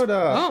make Android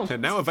Windows? app? Oh. They're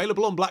now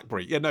available on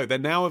BlackBerry. Yeah, no, they're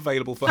now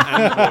available for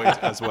Android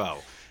as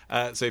well.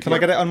 Can I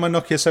get it on my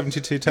Nokia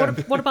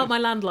 7210? What about my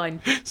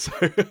landline?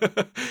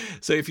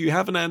 So if you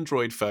have an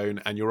Android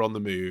phone and you're on the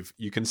move,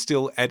 you can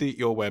still edit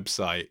your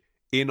website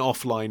in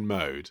offline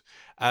mode.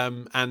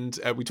 And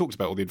we talked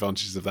about all the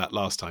advantages of that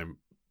last time,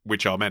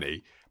 which are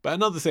many. But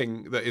another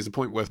thing that is a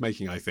point worth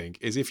making, I think,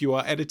 is if you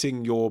are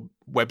editing your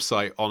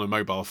website on a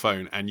mobile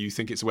phone and you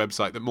think it's a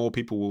website that more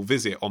people will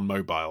visit on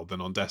mobile than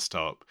on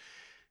desktop,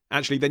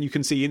 actually then you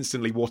can see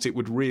instantly what it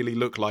would really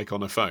look like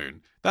on a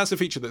phone. That's a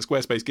feature that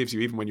Squarespace gives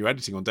you even when you're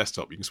editing on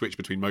desktop. You can switch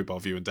between mobile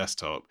view and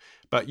desktop.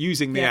 But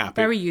using the app,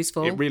 very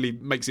useful. It really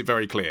makes it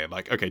very clear.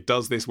 Like, okay,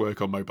 does this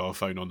work on mobile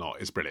phone or not?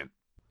 It's brilliant.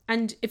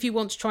 And if you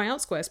want to try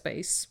out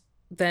Squarespace,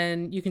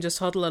 then you can just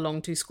huddle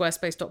along to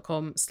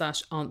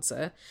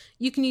squarespace.com/answer.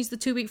 You can use the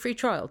 2-week free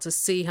trial to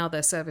see how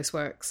their service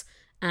works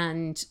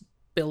and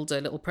build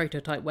a little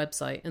prototype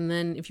website. And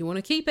then if you want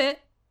to keep it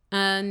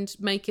and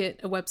make it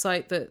a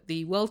website that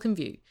the world can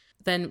view,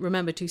 then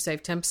remember to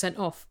save 10%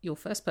 off your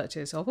first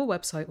purchase of a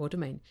website or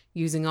domain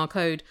using our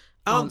code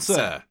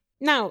ANSWER.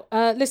 Now,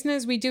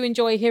 listeners, we do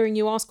enjoy hearing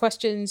you ask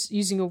questions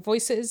using your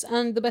voices,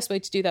 and the best way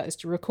to do that is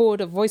to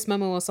record a voice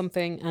memo or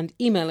something and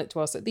email it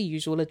to us at the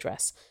usual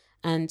address.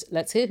 And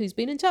let's hear who's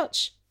been in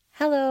touch.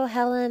 Hello,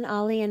 Helen,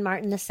 Ollie, and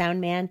Martin, the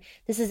sound man.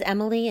 This is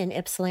Emily in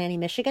Ypsilanti,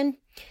 Michigan.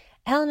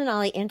 Helen and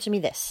Ollie, answer me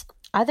this.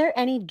 Are there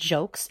any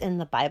jokes in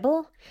the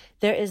Bible?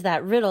 There is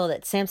that riddle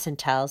that Samson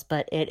tells,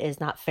 but it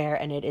is not fair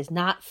and it is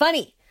not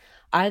funny.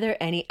 Are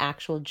there any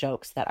actual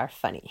jokes that are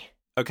funny?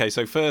 Okay,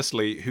 so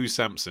firstly, who's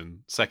Samson?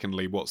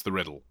 Secondly, what's the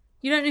riddle?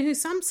 You don't know who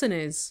Samson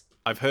is?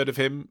 I've heard of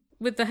him.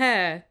 With the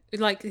hair.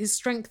 Like, his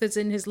strength is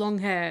in his long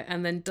hair,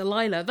 and then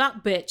Delilah,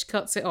 that bitch,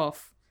 cuts it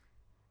off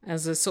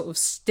as a sort of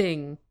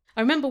sting. I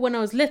remember when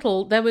I was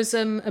little, there was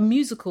a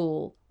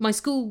musical. My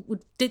school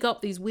would dig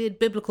up these weird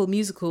biblical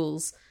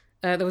musicals.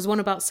 There was one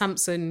about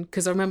Samson,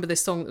 because I remember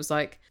this song that was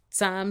like,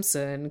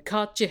 Samson,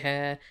 cut your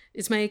hair,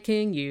 it's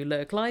making you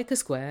look like a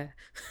square.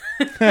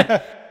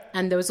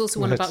 And there was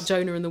also one about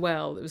Jonah and the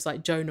whale. It was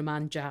like Jonah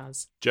Man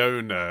Jazz.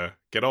 Jonah,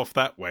 get off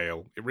that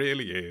whale. It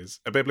really is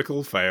a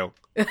biblical fail.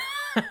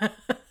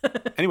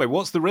 Anyway,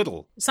 what's the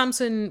riddle?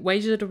 Samson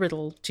wagered a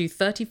riddle to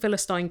 30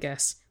 Philistine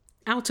guests.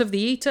 Out of the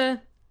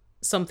eater,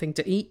 something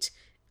to eat.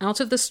 Out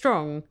of the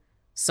strong,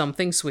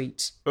 something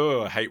sweet.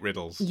 Oh, I hate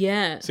riddles.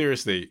 Yeah.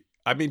 Seriously.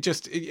 I mean,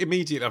 just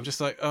immediately, I'm just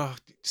like, oh,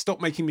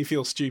 stop making me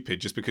feel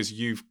stupid just because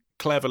you've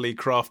cleverly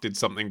crafted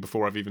something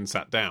before I've even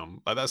sat down.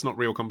 Like, that's not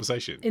real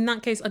conversation. In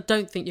that case, I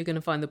don't think you're going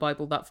to find the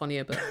Bible that funny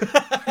a bit.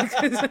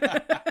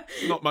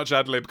 Not much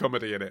ad-lib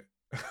comedy in it.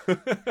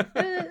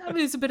 I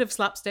mean, it's a bit of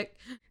slapstick.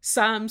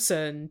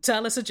 Samson,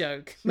 tell us a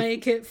joke.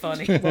 Make it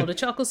funny. What a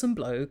chucklesome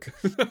bloke.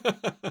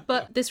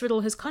 But this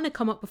riddle has kind of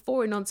come up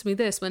before in Answer Me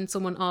This, when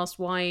someone asked,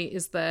 why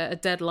is there a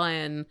dead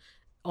lion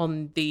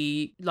on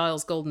the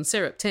Lyle's Golden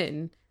Syrup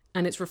tin?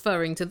 And it's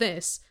referring to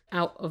this.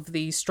 Out of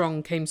the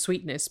strong came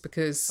sweetness,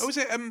 because... Oh, was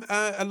it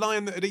a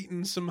lion that had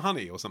eaten some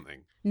honey or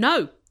something?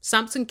 No.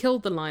 Samson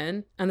killed the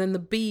lion, and then the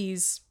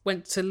bees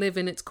went to live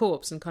in its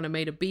corpse and kind of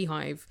made a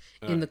beehive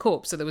in the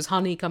corpse. So there was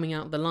honey coming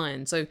out of the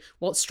lion. So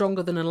what's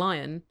stronger than a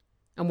lion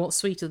and what's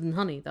sweeter than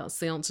honey? That's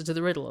the answer to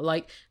the riddle.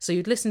 Like, so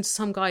you'd listen to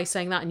some guy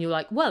saying that and you're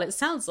like, well, it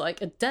sounds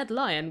like a dead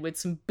lion with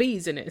some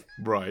bees in it.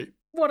 Right.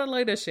 What a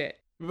load of shit.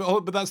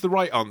 But that's the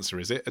right answer,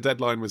 is it? A dead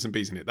lion with some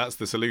bees in it. That's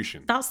the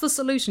solution. That's the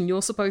solution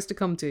you're supposed to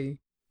come to.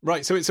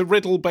 Right, so it's a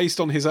riddle based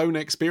on his own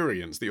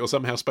experience that you're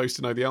somehow supposed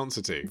to know the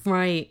answer to.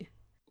 Right.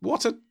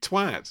 What a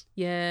twat.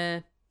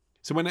 Yeah.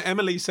 So when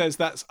Emily says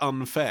that's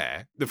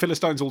unfair, the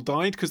Philistines all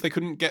died because they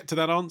couldn't get to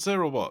that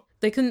answer, or what?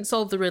 They couldn't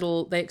solve the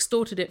riddle. They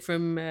extorted it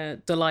from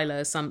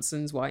Delilah,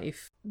 Samson's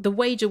wife. The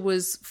wager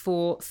was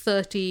for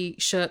 30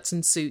 shirts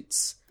and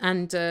suits.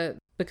 And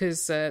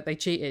because they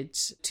cheated,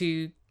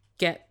 to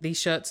get these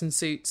shirts and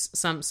suits,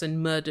 Samson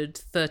murdered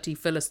 30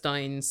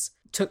 Philistines,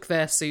 took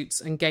their suits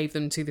and gave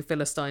them to the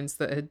Philistines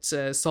that had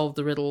solved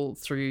the riddle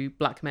through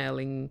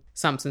blackmailing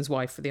Samson's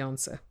wife for the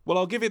answer. Well,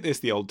 I'll give it this,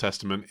 the Old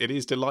Testament. It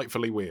is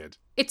delightfully weird.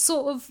 It's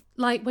sort of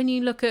like when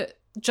you look at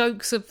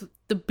jokes of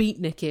the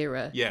beatnik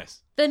era.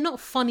 Yes. They're not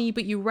funny,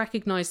 but you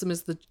recognise them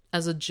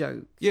as a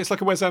joke. Yeah, it's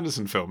like a Wes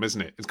Anderson film,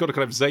 isn't it? It's got a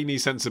kind of zany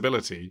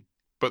sensibility,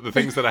 but the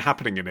things that are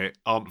happening in it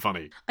aren't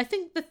funny. I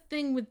think the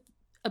thing with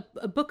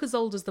a book as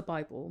old as the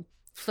Bible,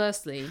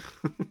 firstly...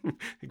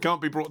 It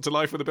can't be brought to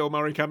life with a Bill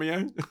Murray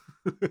cameo?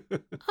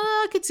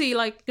 I could see,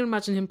 like, I can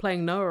imagine him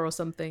playing Noah or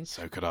something.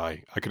 So could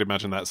I. I could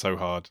imagine that so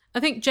hard. I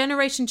think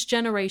generation to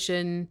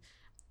generation,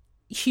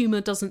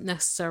 humour doesn't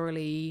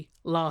necessarily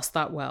last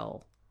that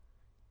well.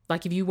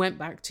 Like, if you went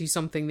back to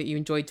something that you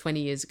enjoyed 20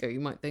 years ago, you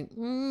might think,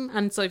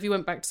 And so if you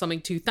went back to something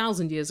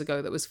 2,000 years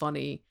ago that was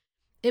funny,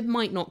 it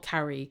might not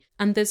carry.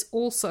 And there's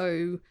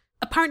also,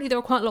 apparently there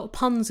are quite a lot of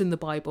puns in the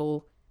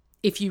Bible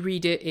if you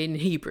read it in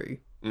Hebrew.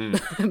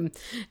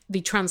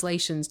 The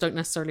translations don't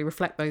necessarily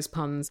reflect those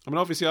puns. I mean,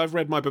 obviously, I've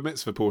read my Bar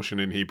Mitzvah portion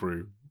in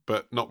Hebrew,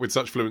 but not with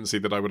such fluency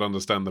that I would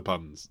understand the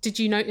puns. Did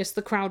you notice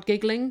the crowd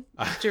giggling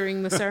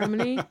during the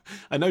ceremony?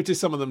 I noticed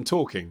some of them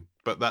talking,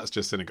 but that's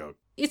just synagogue.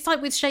 It's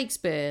like with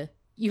Shakespeare.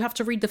 You have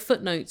to read the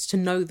footnotes to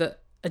know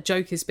that a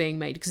joke is being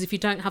made, because if you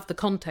don't have the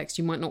context,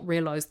 you might not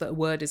realise that a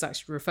word is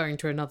actually referring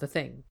to another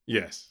thing.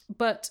 Yes.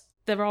 But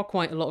there are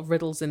quite a lot of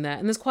riddles in there,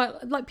 and there's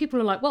quite, like, people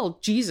are like, well,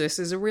 Jesus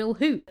is a real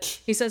hoot.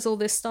 He says all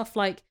this stuff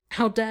like,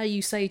 how dare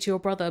you say to your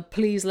brother,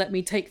 please let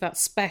me take that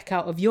speck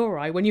out of your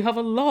eye when you have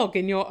a log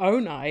in your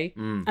own eye?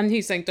 And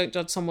he's saying, don't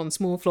judge someone's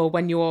small flaw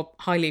when you're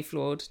highly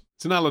flawed.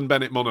 It's an Alan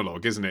Bennett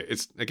monologue, isn't it?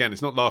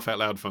 It's not laugh out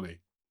loud funny.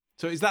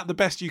 So is that the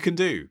best you can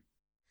do?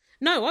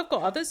 No, I've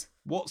got others.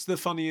 What's the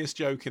funniest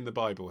joke in the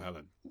Bible,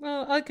 Helen?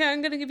 Well, okay,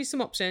 I'm going to give you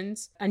some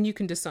options, and you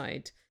can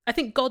decide. I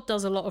think God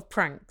does a lot of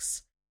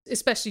pranks,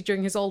 especially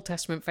during his Old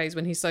Testament phase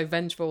when he's so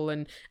vengeful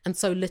and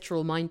so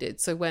literal-minded.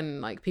 So when,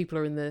 like, people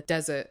are in the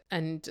desert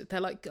and they're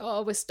like,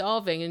 oh, we're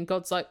starving, and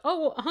God's like,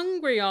 oh,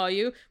 hungry are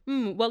you?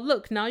 Well,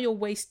 look, now you're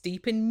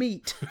waist-deep in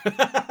meat.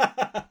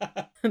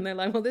 And they're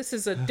like, well, this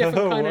is a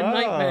different kind of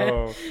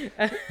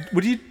nightmare.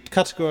 Would you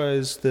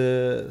categorise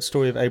the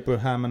story of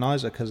Abraham and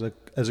Isaac as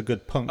a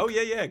good punk? Oh,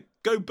 yeah.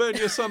 Go burn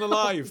your son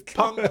alive,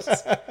 punks.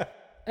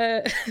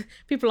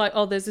 People are like,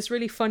 oh, there's this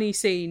really funny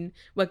scene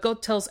where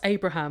God tells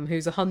Abraham,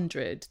 who's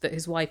 100, that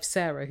his wife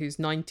Sarah, who's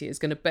 90, is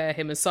going to bear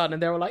him a son,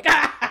 and they're all like,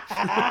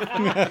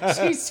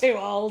 she's too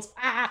old.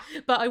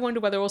 But I wonder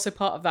whether also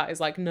part of that is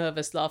like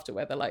nervous laughter,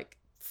 where they're like,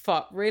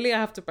 fuck, really? I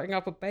have to bring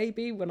up a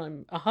baby when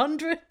I'm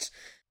 100?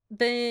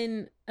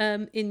 Then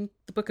in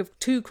the book of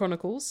 2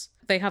 Chronicles,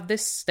 they have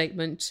this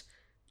statement: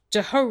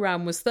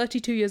 Jehoram was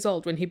 32 years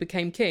old when he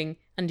became king,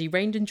 and he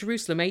reigned in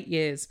Jerusalem 8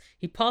 years.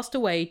 He passed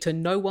away to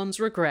no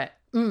one's regret.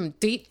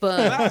 Deep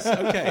burn. That's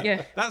okay.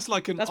 Yeah. That's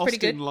like an That's pretty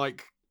good.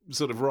 Austin-like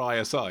sort of wry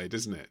aside,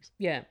 isn't it?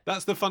 Yeah.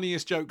 That's the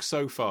funniest joke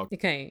so far.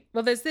 Okay.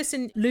 Well, there's this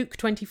in Luke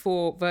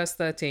 24, verse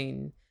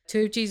 13.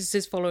 2 of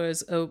Jesus'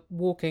 followers are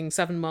walking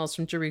 7 miles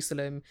from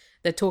Jerusalem.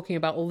 They're talking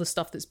about all the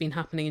stuff that's been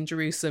happening in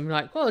Jerusalem.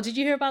 Like, oh, did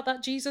you hear about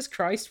that Jesus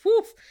Christ?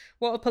 Woof!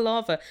 What a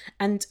palaver.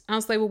 And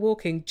as they were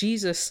walking,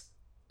 Jesus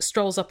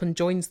strolls up and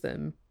joins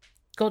them.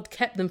 God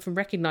kept them from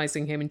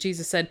recognizing him, and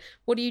Jesus said,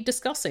 what are you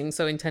discussing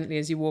so intently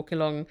as you walk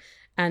along?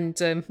 And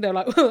they're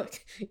like, look,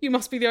 you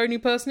must be the only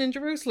person in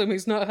Jerusalem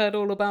who's not heard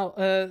all about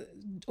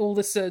all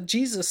this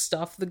Jesus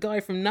stuff, the guy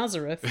from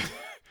Nazareth.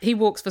 He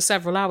walks for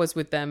several hours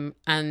with them,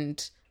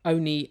 and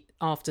only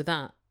after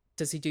that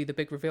does he do the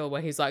big reveal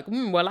where he's like,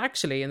 well,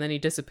 actually, and then he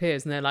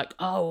disappears, and they're like,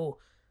 oh,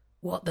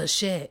 what the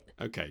shit?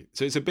 Okay,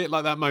 so it's a bit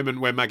like that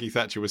moment where Maggie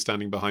Thatcher was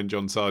standing behind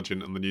John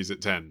Sargent on the news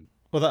at 10.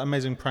 Well, that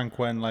amazing prank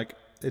when, like,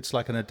 it's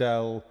like an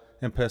Adele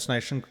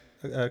impersonation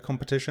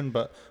competition,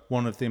 but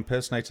one of the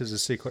impersonators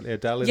is secretly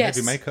Adele in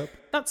heavy makeup.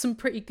 That's some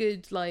pretty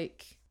good,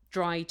 like,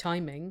 dry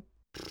timing.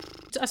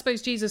 I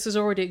suppose Jesus has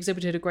already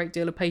exhibited a great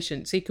deal of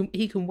patience. He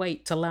can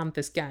wait to land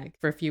this gag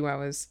for a few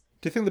hours.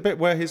 Do you think the bit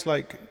where he's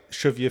like,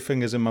 shove your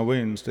fingers in my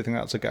wounds, do you think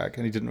that's a gag?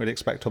 And he didn't really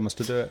expect Thomas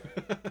to do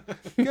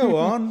it. Go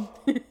on,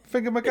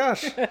 finger my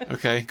gosh.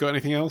 Okay, got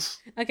anything else?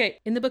 Okay,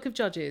 in the Book of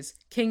Judges,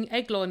 King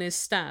Eglon is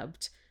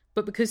stabbed,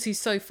 but because he's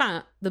so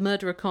fat, the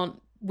murderer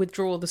can't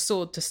withdraw the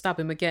sword to stab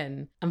him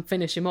again and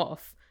finish him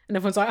off. And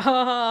everyone's like,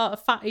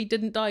 fatty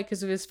didn't die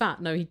because of his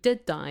fat. No, he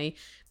did die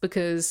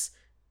because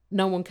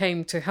no one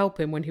came to help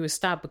him when he was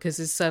stabbed, because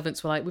his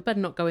servants were like, we better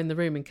not go in the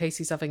room in case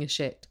he's having a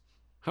shit.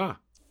 Huh.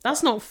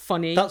 That's not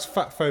funny. That's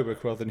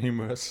fat-phobic rather than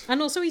humorous.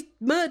 And also he's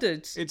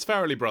murdered. It's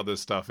Farrelly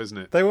Brothers stuff, isn't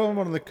it? They were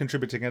one of the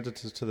contributing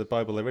editors to the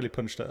Bible. They really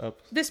punched it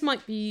up. This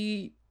might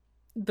be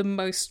the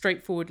most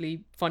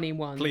straightforwardly funny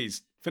one.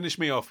 Please, finish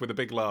me off with a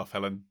big laugh,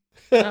 Helen.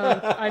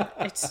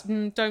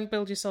 Don't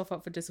build yourself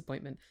up for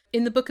disappointment.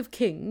 In the Book of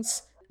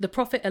Kings, the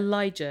prophet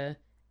Elijah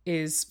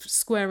is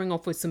squaring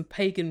off with some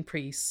pagan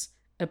priests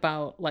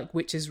about, like,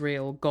 which is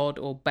real, God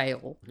or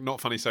Baal.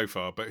 Not funny so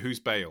far, but who's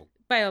Baal?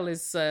 Baal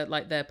is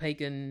like their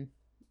pagan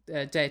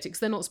deity, because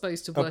they're not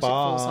supposed to worship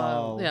Baal.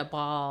 fossil. Yeah,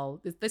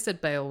 Baal. They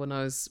said Baal when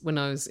I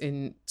was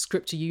in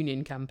Scripture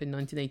Union camp in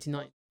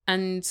 1989,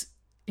 and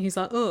he's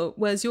like, oh,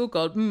 where's your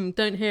God?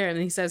 Don't hear him.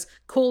 And he says,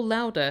 call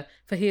louder,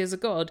 for he is a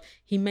god.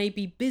 He may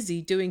be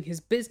busy doing his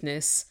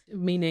business,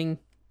 meaning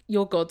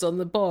your God's on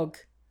the bog.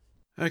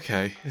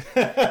 Okay.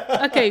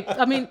 Okay,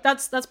 I mean,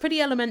 that's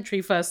pretty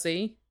elementary,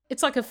 firstly.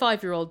 It's like a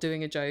 5-year-old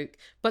doing a joke,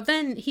 but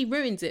then he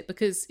ruins it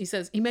because he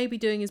says he may be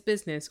doing his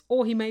business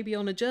or he may be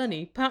on a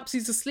journey. Perhaps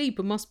he's asleep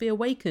and must be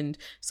awakened.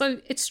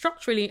 So it's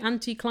structurally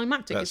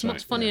anticlimactic. That's it's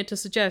much funnier to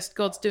suggest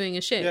God's doing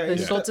a shit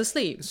than God's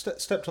asleep.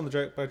 Stepped on the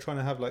joke by trying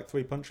to have like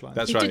 3 punchlines.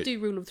 That's he right. did do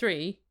rule of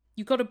 3.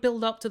 You've got to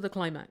build up to the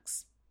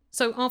climax.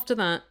 So after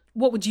that,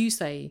 what would you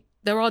say?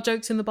 There are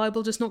jokes in the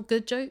Bible, just not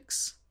good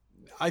jokes?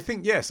 I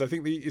think, yes. I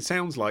think it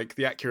sounds like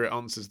the accurate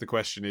answer to the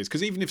question is,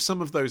 because even if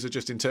some of those are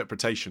just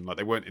interpretation, like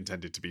they weren't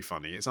intended to be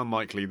funny, it's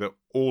unlikely that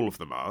all of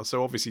them are.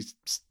 So obviously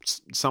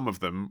some of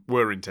them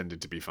were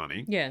intended to be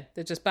funny. Yeah,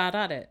 they're just bad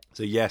at it.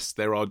 So yes,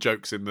 there are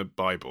jokes in the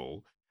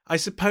Bible. I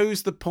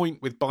suppose the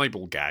point with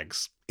Bible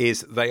gags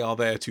is they are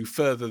there to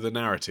further the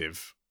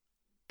narrative,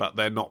 but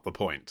they're not the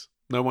point.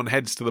 No one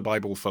heads to the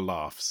Bible for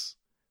laughs.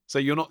 So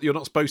you're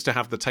not supposed to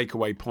have the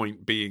takeaway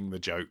point being the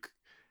joke.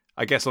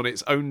 I guess on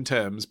its own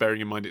terms,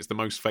 bearing in mind it's the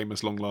most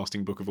famous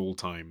long-lasting book of all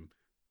time,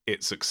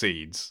 it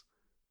succeeds.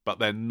 But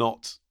they're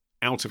not,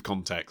 out of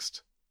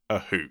context, a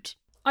hoot.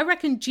 I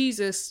reckon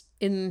Jesus,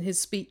 in his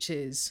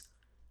speeches,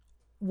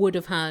 would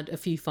have had a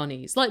few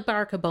funnies, like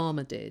Barack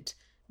Obama did,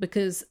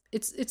 because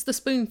it's the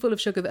spoonful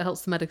of sugar that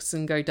helps the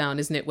medicine go down,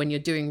 isn't it, when you're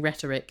doing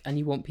rhetoric and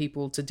you want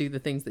people to do the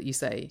things that you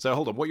say. So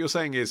hold on, what you're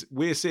saying is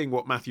we're seeing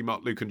what Matthew,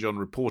 Mark, Luke and John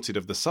reported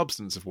of the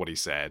substance of what he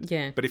said,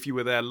 but if you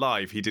were there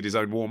live, he did his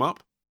own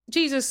warm-up?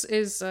 Jesus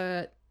is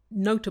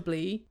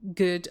notably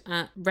good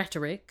at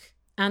rhetoric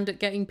and at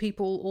getting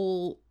people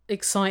all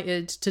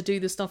excited to do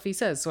the stuff he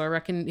says. So I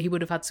reckon he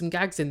would have had some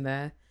gags in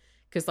there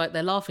because like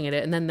they're laughing at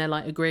it and then they're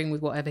like agreeing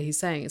with whatever he's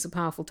saying. It's a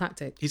powerful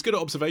tactic. He's good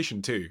at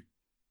observation too.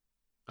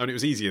 I mean, it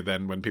was easier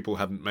then when people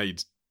hadn't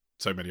made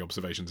so many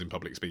observations in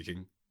public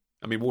speaking.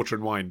 I mean, water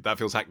and wine, that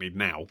feels hackneyed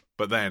now.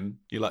 But then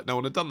you're like, no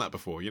one had done that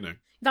before, you know.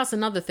 That's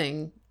another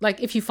thing.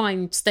 Like if you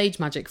find stage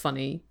magic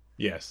funny,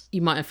 yes,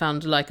 you might have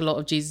found like a lot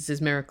of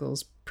Jesus's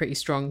miracles pretty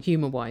strong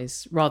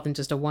humour-wise, rather than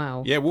just a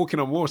wow. Yeah, walking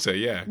on water,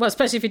 yeah. Well,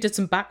 especially if he did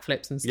some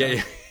backflips and stuff.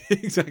 Yeah,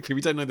 exactly.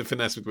 We don't know the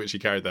finesse with which he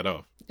carried that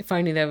off. If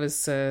only there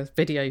was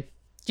video. Do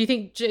you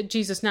think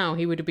Jesus now,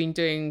 he would have been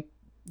doing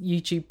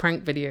YouTube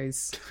prank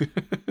videos?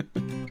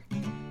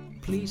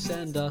 Please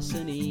send us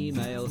an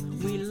email.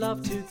 We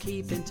love to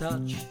keep in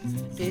touch.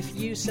 If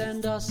you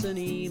send us an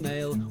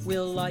email,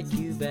 we'll like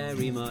you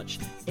very much.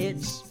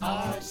 It's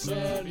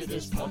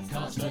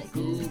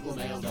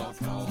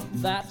answermethispodcast@googlemail.com.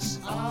 That's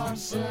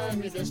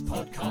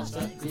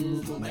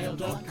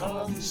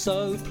answermethispodcast@googlemail.com.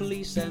 So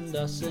please send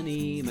us an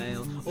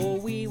email, or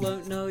we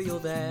won't know you're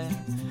there.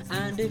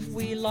 And if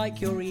we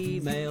like your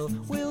email,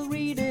 we'll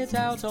read it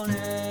out on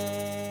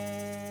air.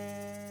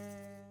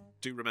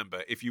 Do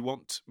remember, if you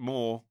want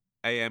more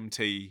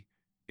AMT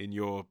in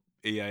your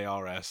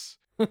EARS.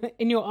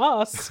 In your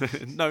arse?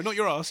 No, not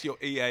your arse, your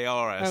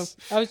EARS.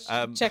 Oh, I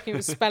was checking it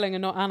was spelling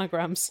and not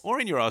anagrams. Or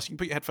in your arse, you can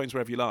put your headphones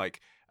wherever you like.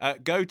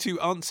 Go to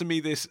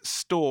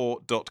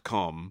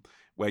answermethisstore.com,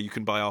 where you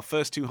can buy our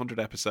first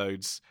 200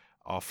 episodes,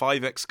 our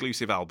 5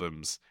 exclusive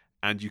albums,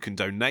 and you can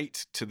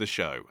donate to the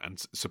show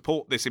and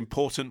support this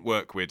important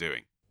work we're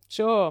doing.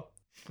 Sure.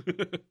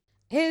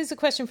 Here's a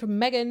question from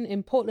Megan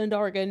in Portland,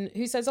 Oregon,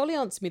 who says, Ollie,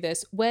 answer me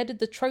this. Where did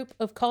the trope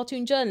of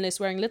cartoon journalists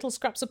wearing little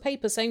scraps of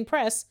paper saying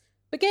press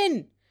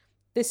begin?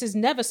 This is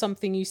never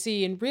something you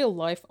see in real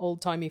life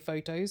old-timey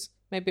photos.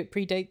 Maybe it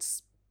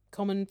predates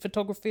common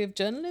photography of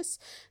journalists.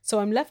 So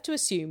I'm left to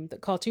assume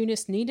that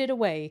cartoonists needed a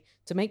way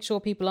to make sure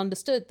people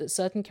understood that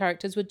certain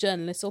characters were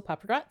journalists or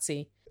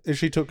paparazzi. Is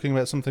she talking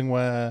about something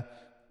where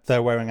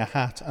they're wearing a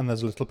hat and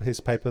there's a little piece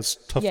of paper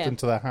stuffed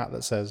into their hat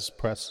that says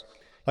press?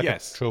 Like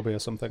yes. a trilby or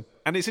something.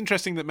 And it's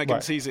interesting that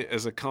Megan sees it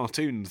as a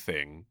cartoon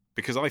thing,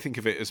 because I think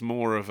of it as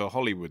more of a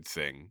Hollywood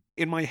thing.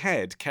 In my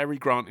head, Cary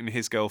Grant in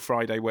His Girl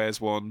Friday wears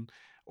one,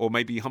 or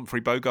maybe Humphrey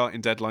Bogart in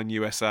Deadline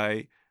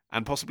USA,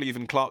 and possibly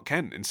even Clark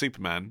Kent in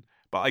Superman.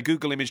 But I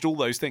Google imaged all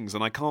those things,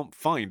 and I can't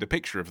find a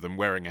picture of them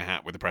wearing a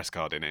hat with a press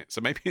card in it. So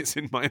maybe it's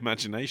in my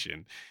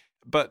imagination.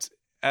 But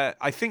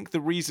I think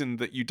the reason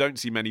that you don't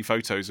see many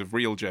photos of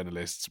real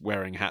journalists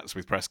wearing hats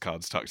with press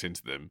cards tucked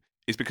into them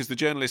is because the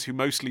journalists who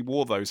mostly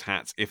wore those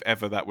hats, if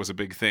ever that was a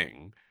big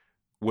thing,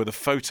 were the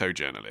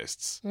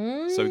photojournalists.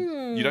 So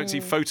you don't see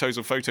photos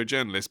of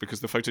photojournalists because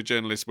the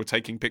photojournalists were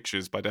taking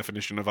pictures by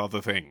definition of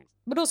other things.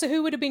 But also,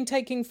 who would have been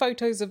taking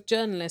photos of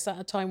journalists at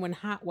a time when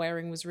hat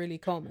wearing was really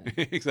common?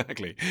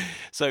 Exactly.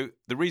 So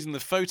the reason the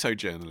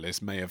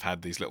photojournalists may have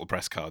had these little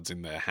press cards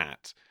in their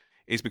hat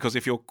is because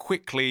if you're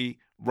quickly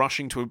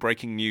rushing to a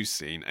breaking news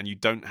scene and you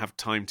don't have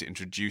time to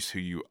introduce who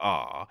you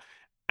are,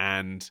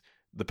 and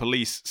the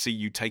police see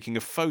you taking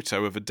a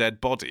photo of a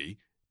dead body,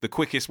 the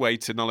quickest way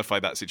to nullify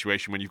that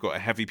situation when you've got a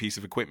heavy piece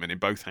of equipment in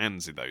both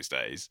hands in those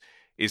days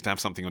is to have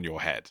something on your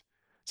head.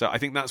 So I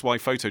think that's why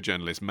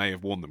photojournalists may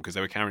have worn them, because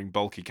they were carrying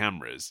bulky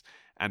cameras,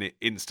 and it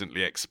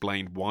instantly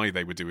explained why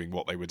they were doing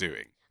what they were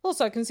doing.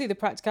 Also, I can see the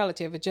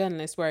practicality of a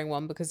journalist wearing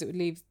one because it would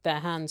leave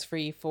their hands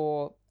free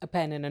for a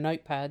pen and a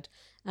notepad,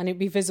 and it'd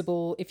be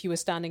visible if you were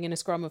standing in a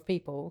scrum of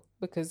people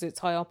because it's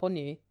high up on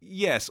you.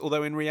 Yes,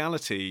 although in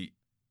reality,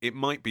 it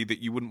might be that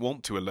you wouldn't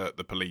want to alert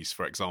the police,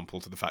 for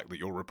example, to the fact that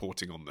you're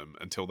reporting on them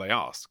until they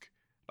ask.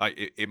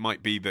 Like it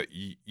might be that,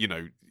 you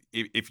know,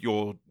 if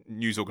your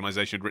news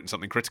organisation had written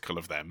something critical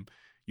of them,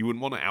 you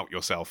wouldn't want to out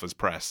yourself as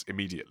press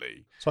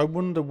immediately. So I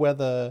wonder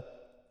whether,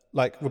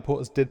 like,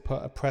 reporters did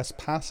put a press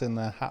pass in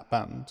their hat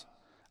band,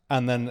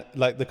 and then,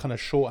 like, the kind of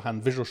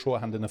shorthand, visual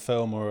shorthand in a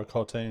film or a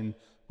cartoon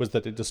was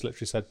that it just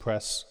literally said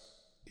press,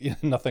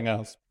 nothing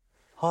else.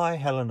 Hi,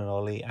 Helen and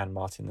Ollie and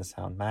Martin the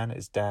Sound Man.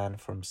 It's Dan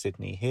from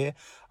Sydney here.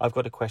 I've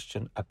got a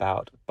question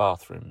about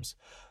bathrooms.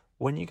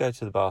 When you go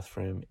to the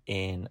bathroom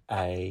in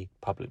a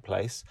public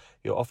place,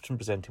 you're often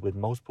presented with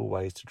multiple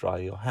ways to dry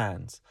your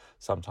hands.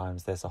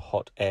 Sometimes there's a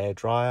hot air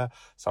dryer,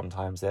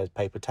 sometimes there's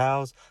paper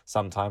towels,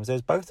 sometimes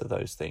there's both of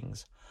those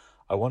things.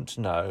 I want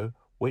to know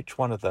which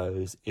one of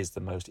those is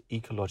the most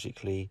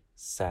ecologically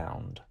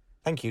sound.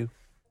 Thank you.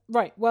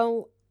 Right,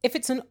 well, if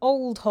it's an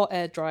old hot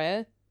air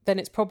dryer, then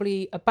it's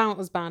probably about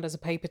as bad as a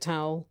paper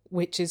towel,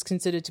 which is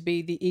considered to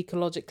be the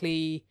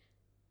ecologically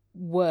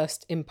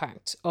worst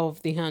impact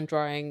of the hand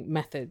drying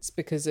methods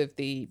because of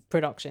the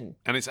production.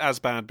 And it's as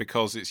bad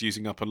because it's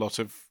using up a lot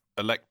of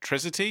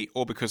electricity,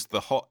 or because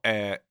the hot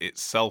air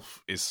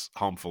itself is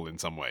harmful in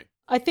some way?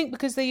 I think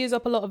because they use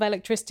up a lot of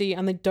electricity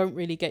and they don't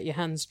really get your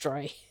hands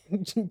dry,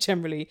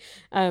 generally.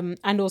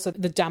 And also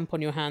the damp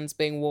on your hands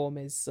being warm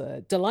is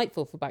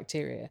delightful for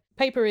bacteria.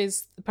 Paper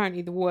is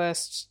apparently the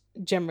worst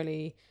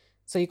generally.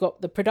 So you've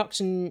got the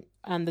production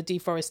and the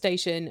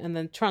deforestation and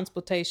then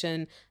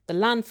transportation. The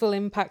landfill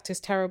impact is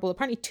terrible.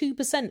 Apparently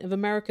 2% of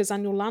America's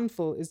annual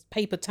landfill is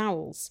paper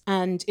towels.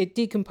 And it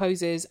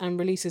decomposes and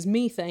releases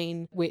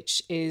methane,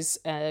 which is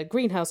a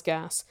greenhouse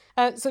gas.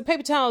 So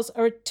paper towels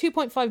are a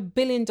 $2.5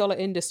 billion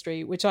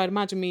industry, which I'd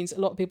imagine means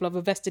a lot of people have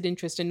a vested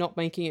interest in not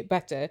making it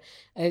better.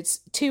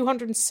 It's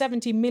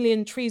 270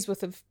 million trees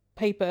worth of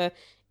paper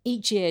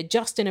each year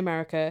just in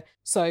America.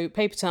 So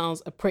paper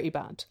towels are pretty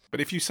bad.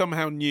 But if you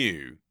somehow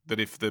knew that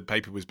if the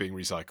paper was being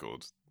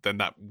recycled, then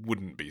that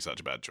wouldn't be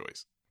such a bad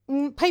choice.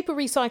 Paper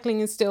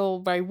recycling is still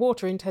very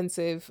water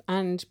intensive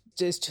and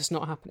it's just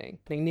not happening.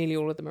 Nearly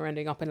all of them are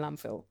ending up in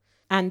landfill.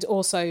 And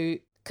also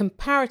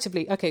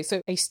comparatively,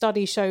 so a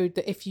study showed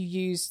that if you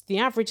use the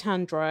average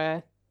hand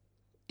dryer,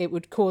 it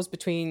would cause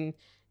between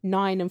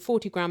 9 and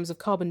 40 grams of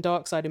carbon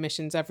dioxide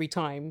emissions every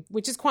time,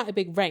 which is quite a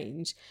big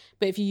range.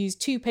 But if you use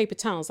 2 paper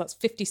towels, that's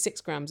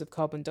 56 grams of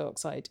carbon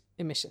dioxide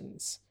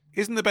emissions.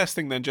 Isn't the best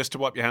thing then just to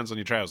wipe your hands on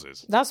your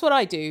trousers? That's what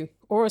I do,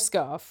 or a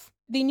scarf.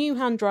 The new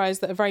hand dryers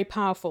that are very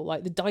powerful,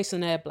 like the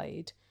Dyson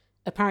Airblade,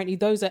 apparently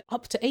those are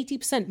up to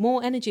 80%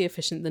 more energy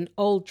efficient than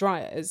old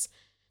dryers.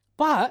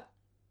 But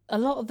a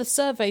lot of the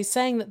surveys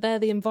saying that they're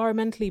the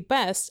environmentally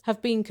best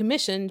have been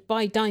commissioned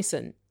by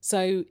Dyson.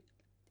 So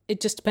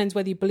it just depends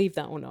whether you believe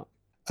that or not.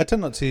 I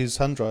tend not to use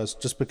hand dryers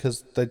just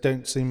because they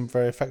don't seem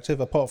very effective,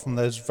 apart from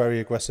those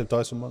very aggressive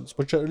Dyson ones,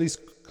 which are at least,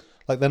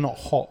 like, they're not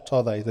hot,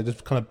 are they? They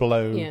just kind of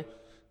blow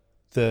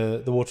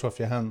the water off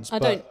your hands. I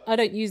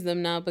don't use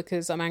them now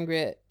because I'm angry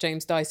at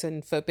James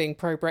Dyson for being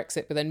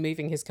pro-Brexit but then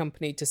moving his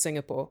company to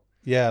Singapore.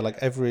 Yeah, like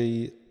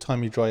every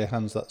time you dry your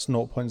hands, that's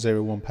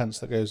 0.01 pence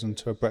that goes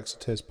into a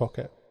Brexiteer's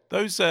pocket.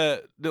 Those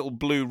little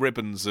blue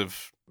ribbons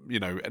of,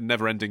 a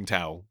never-ending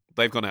towel,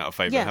 they've gone out of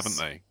favour, haven't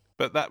they?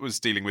 But that was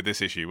dealing with this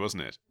issue,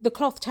 wasn't it? The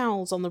cloth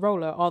towels on the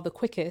roller are the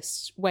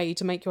quickest way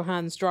to make your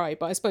hands dry,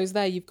 but I suppose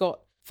there you've got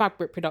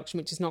fabric production,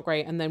 which is not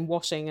great, and then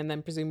washing and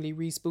then presumably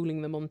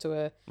respooling them onto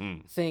a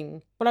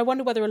thing. But I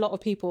wonder whether a lot of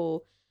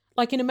people,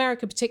 like in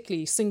America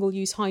particularly,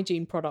 single-use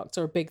hygiene products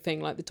are a big thing,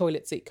 like the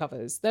toilet seat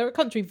covers. They're a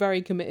country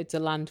very committed to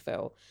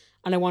landfill,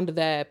 and I wonder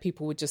there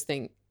people would just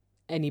think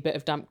any bit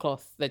of damp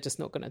cloth they're just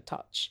not going to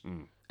touch.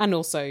 And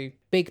also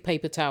big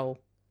paper towel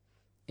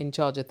in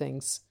charge of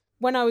things.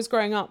 When I was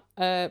growing up,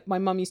 my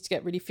mum used to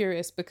get really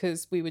furious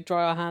because we would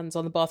dry our hands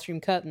on the bathroom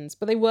curtains,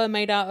 but they were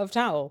made out of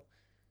towel.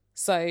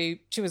 So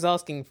she was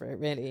asking for it,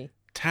 really.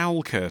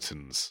 Towel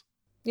curtains?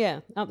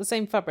 Yeah, out the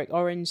same fabric,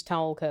 orange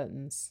towel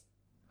curtains.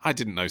 I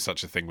didn't know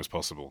such a thing was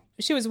possible.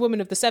 She was a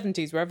woman of the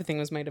 70s where everything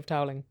was made of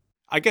toweling.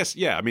 I guess,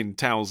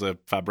 towels are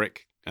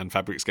fabric, and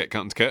fabrics get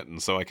cut into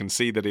curtains, so I can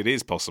see that it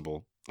is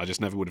possible. I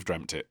just never would have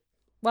dreamt it.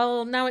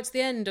 Well, now it's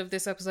the end of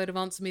this episode of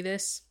Answer Me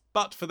This.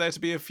 But for there to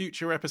be a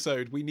future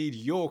episode, we need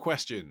your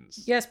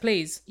questions. Yes,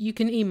 please. You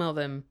can email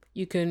them.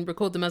 You can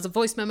record them as a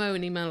voice memo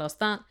and email us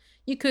that.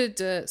 You could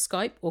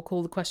Skype or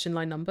call the question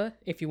line number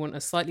if you want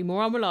a slightly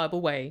more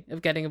unreliable way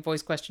of getting a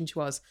voice question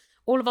to us.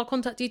 All of our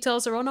contact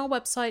details are on our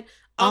website,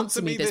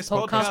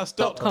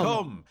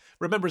 answermethispodcast.com.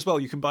 Remember as well,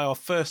 you can buy our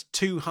first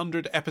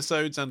 200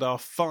 episodes and our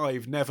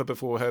 5 never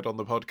before heard on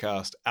the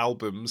podcast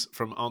albums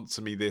from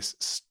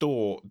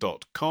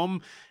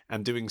answermethisstore.com.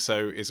 And doing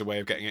so is a way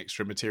of getting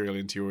extra material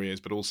into your ears,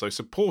 but also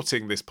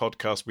supporting this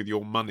podcast with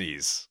your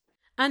monies.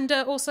 And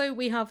also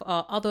we have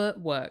our other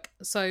work.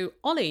 So,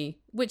 Ollie,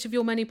 which of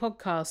your many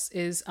podcasts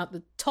is at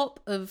the top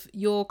of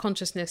your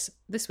consciousness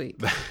this week?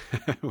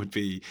 That would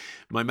be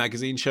my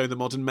magazine show, The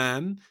Modern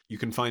Man. You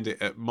can find it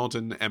at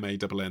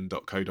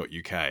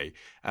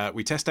modernmann.co.uk.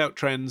 We test out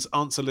trends,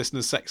 answer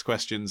listeners' sex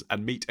questions,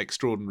 and meet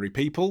extraordinary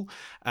people.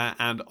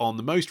 And on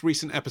the most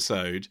recent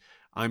episode,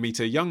 I meet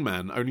a young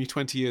man, only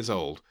 20 years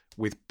old,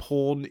 with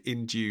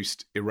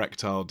porn-induced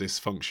erectile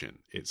dysfunction.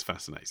 It's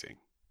fascinating.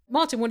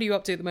 Martin, what are you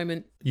up to at the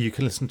moment? You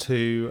can listen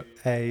to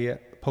a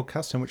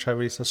podcast in which I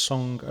release a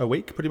song a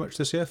week pretty much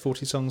this year,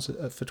 40 songs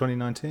for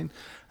 2019,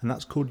 and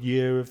that's called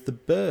Year of the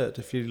Bird.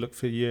 If you look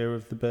for Year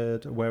of the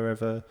Bird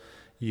wherever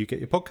you get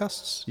your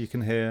podcasts, you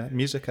can hear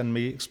music and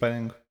me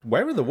explaining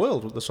where in the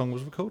world the song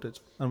was recorded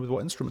and with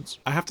what instruments.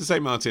 I have to say,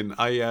 Martin,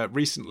 I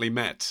recently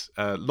met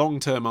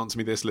long-term Answer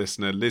Me This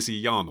listener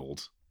Lizzie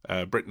Yarnold,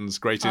 Britain's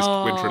greatest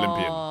Winter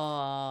Olympian.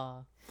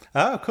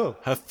 Oh, cool.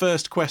 Her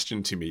first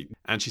question to me,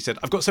 and she said,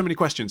 I've got so many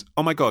questions.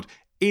 Oh my God,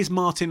 is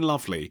Martin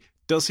lovely?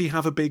 Does he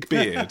have a big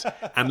beard?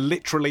 And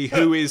literally,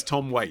 who is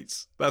Tom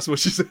Waits? That's what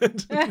she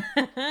said.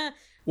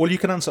 Well, you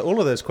can answer all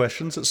of those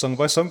questions at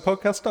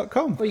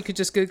songbysongpodcast.com. Or you could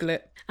just Google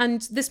it.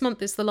 And this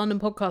month is the London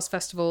Podcast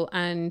Festival,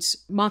 and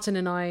Martin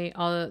and I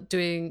are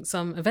doing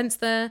some events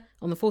there.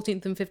 On the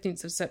 14th and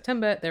 15th of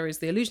September, there is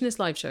the Illusionist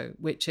Live Show,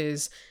 which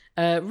is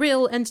a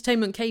real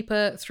entertainment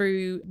caper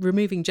through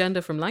removing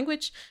gender from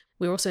language.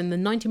 We're also in the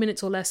 90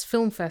 Minutes or Less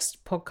Film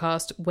Fest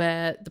podcast,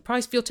 where the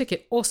price for your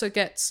ticket also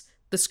gets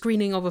the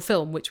screening of a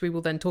film, which we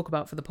will then talk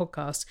about for the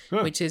podcast,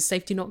 which is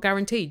Safety Not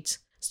Guaranteed,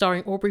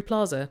 starring Aubrey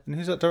Plaza. And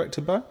who's that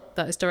directed by?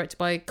 That is directed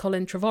by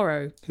Colin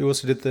Trevorrow. Who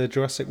also did the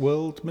Jurassic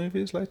World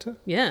movies later?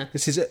 Yeah.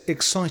 This is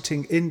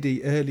exciting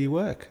indie early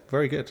work.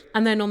 Very good.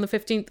 And then on the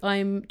 15th,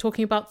 I'm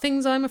talking about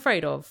things I'm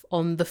afraid of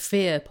on the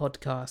Fear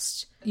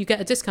podcast. You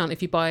get a discount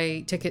if you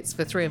buy tickets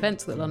for 3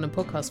 events at the London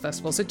Podcast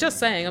Festival. So just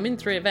saying, I'm in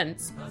 3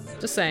 events.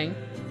 Just saying.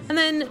 And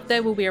then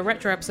there will be a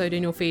retro episode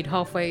in your feed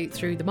halfway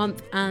through the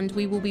month, and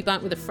we will be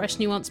back with a fresh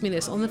new Answer Me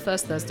This on the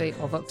first Thursday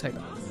of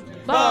October.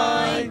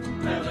 Bye!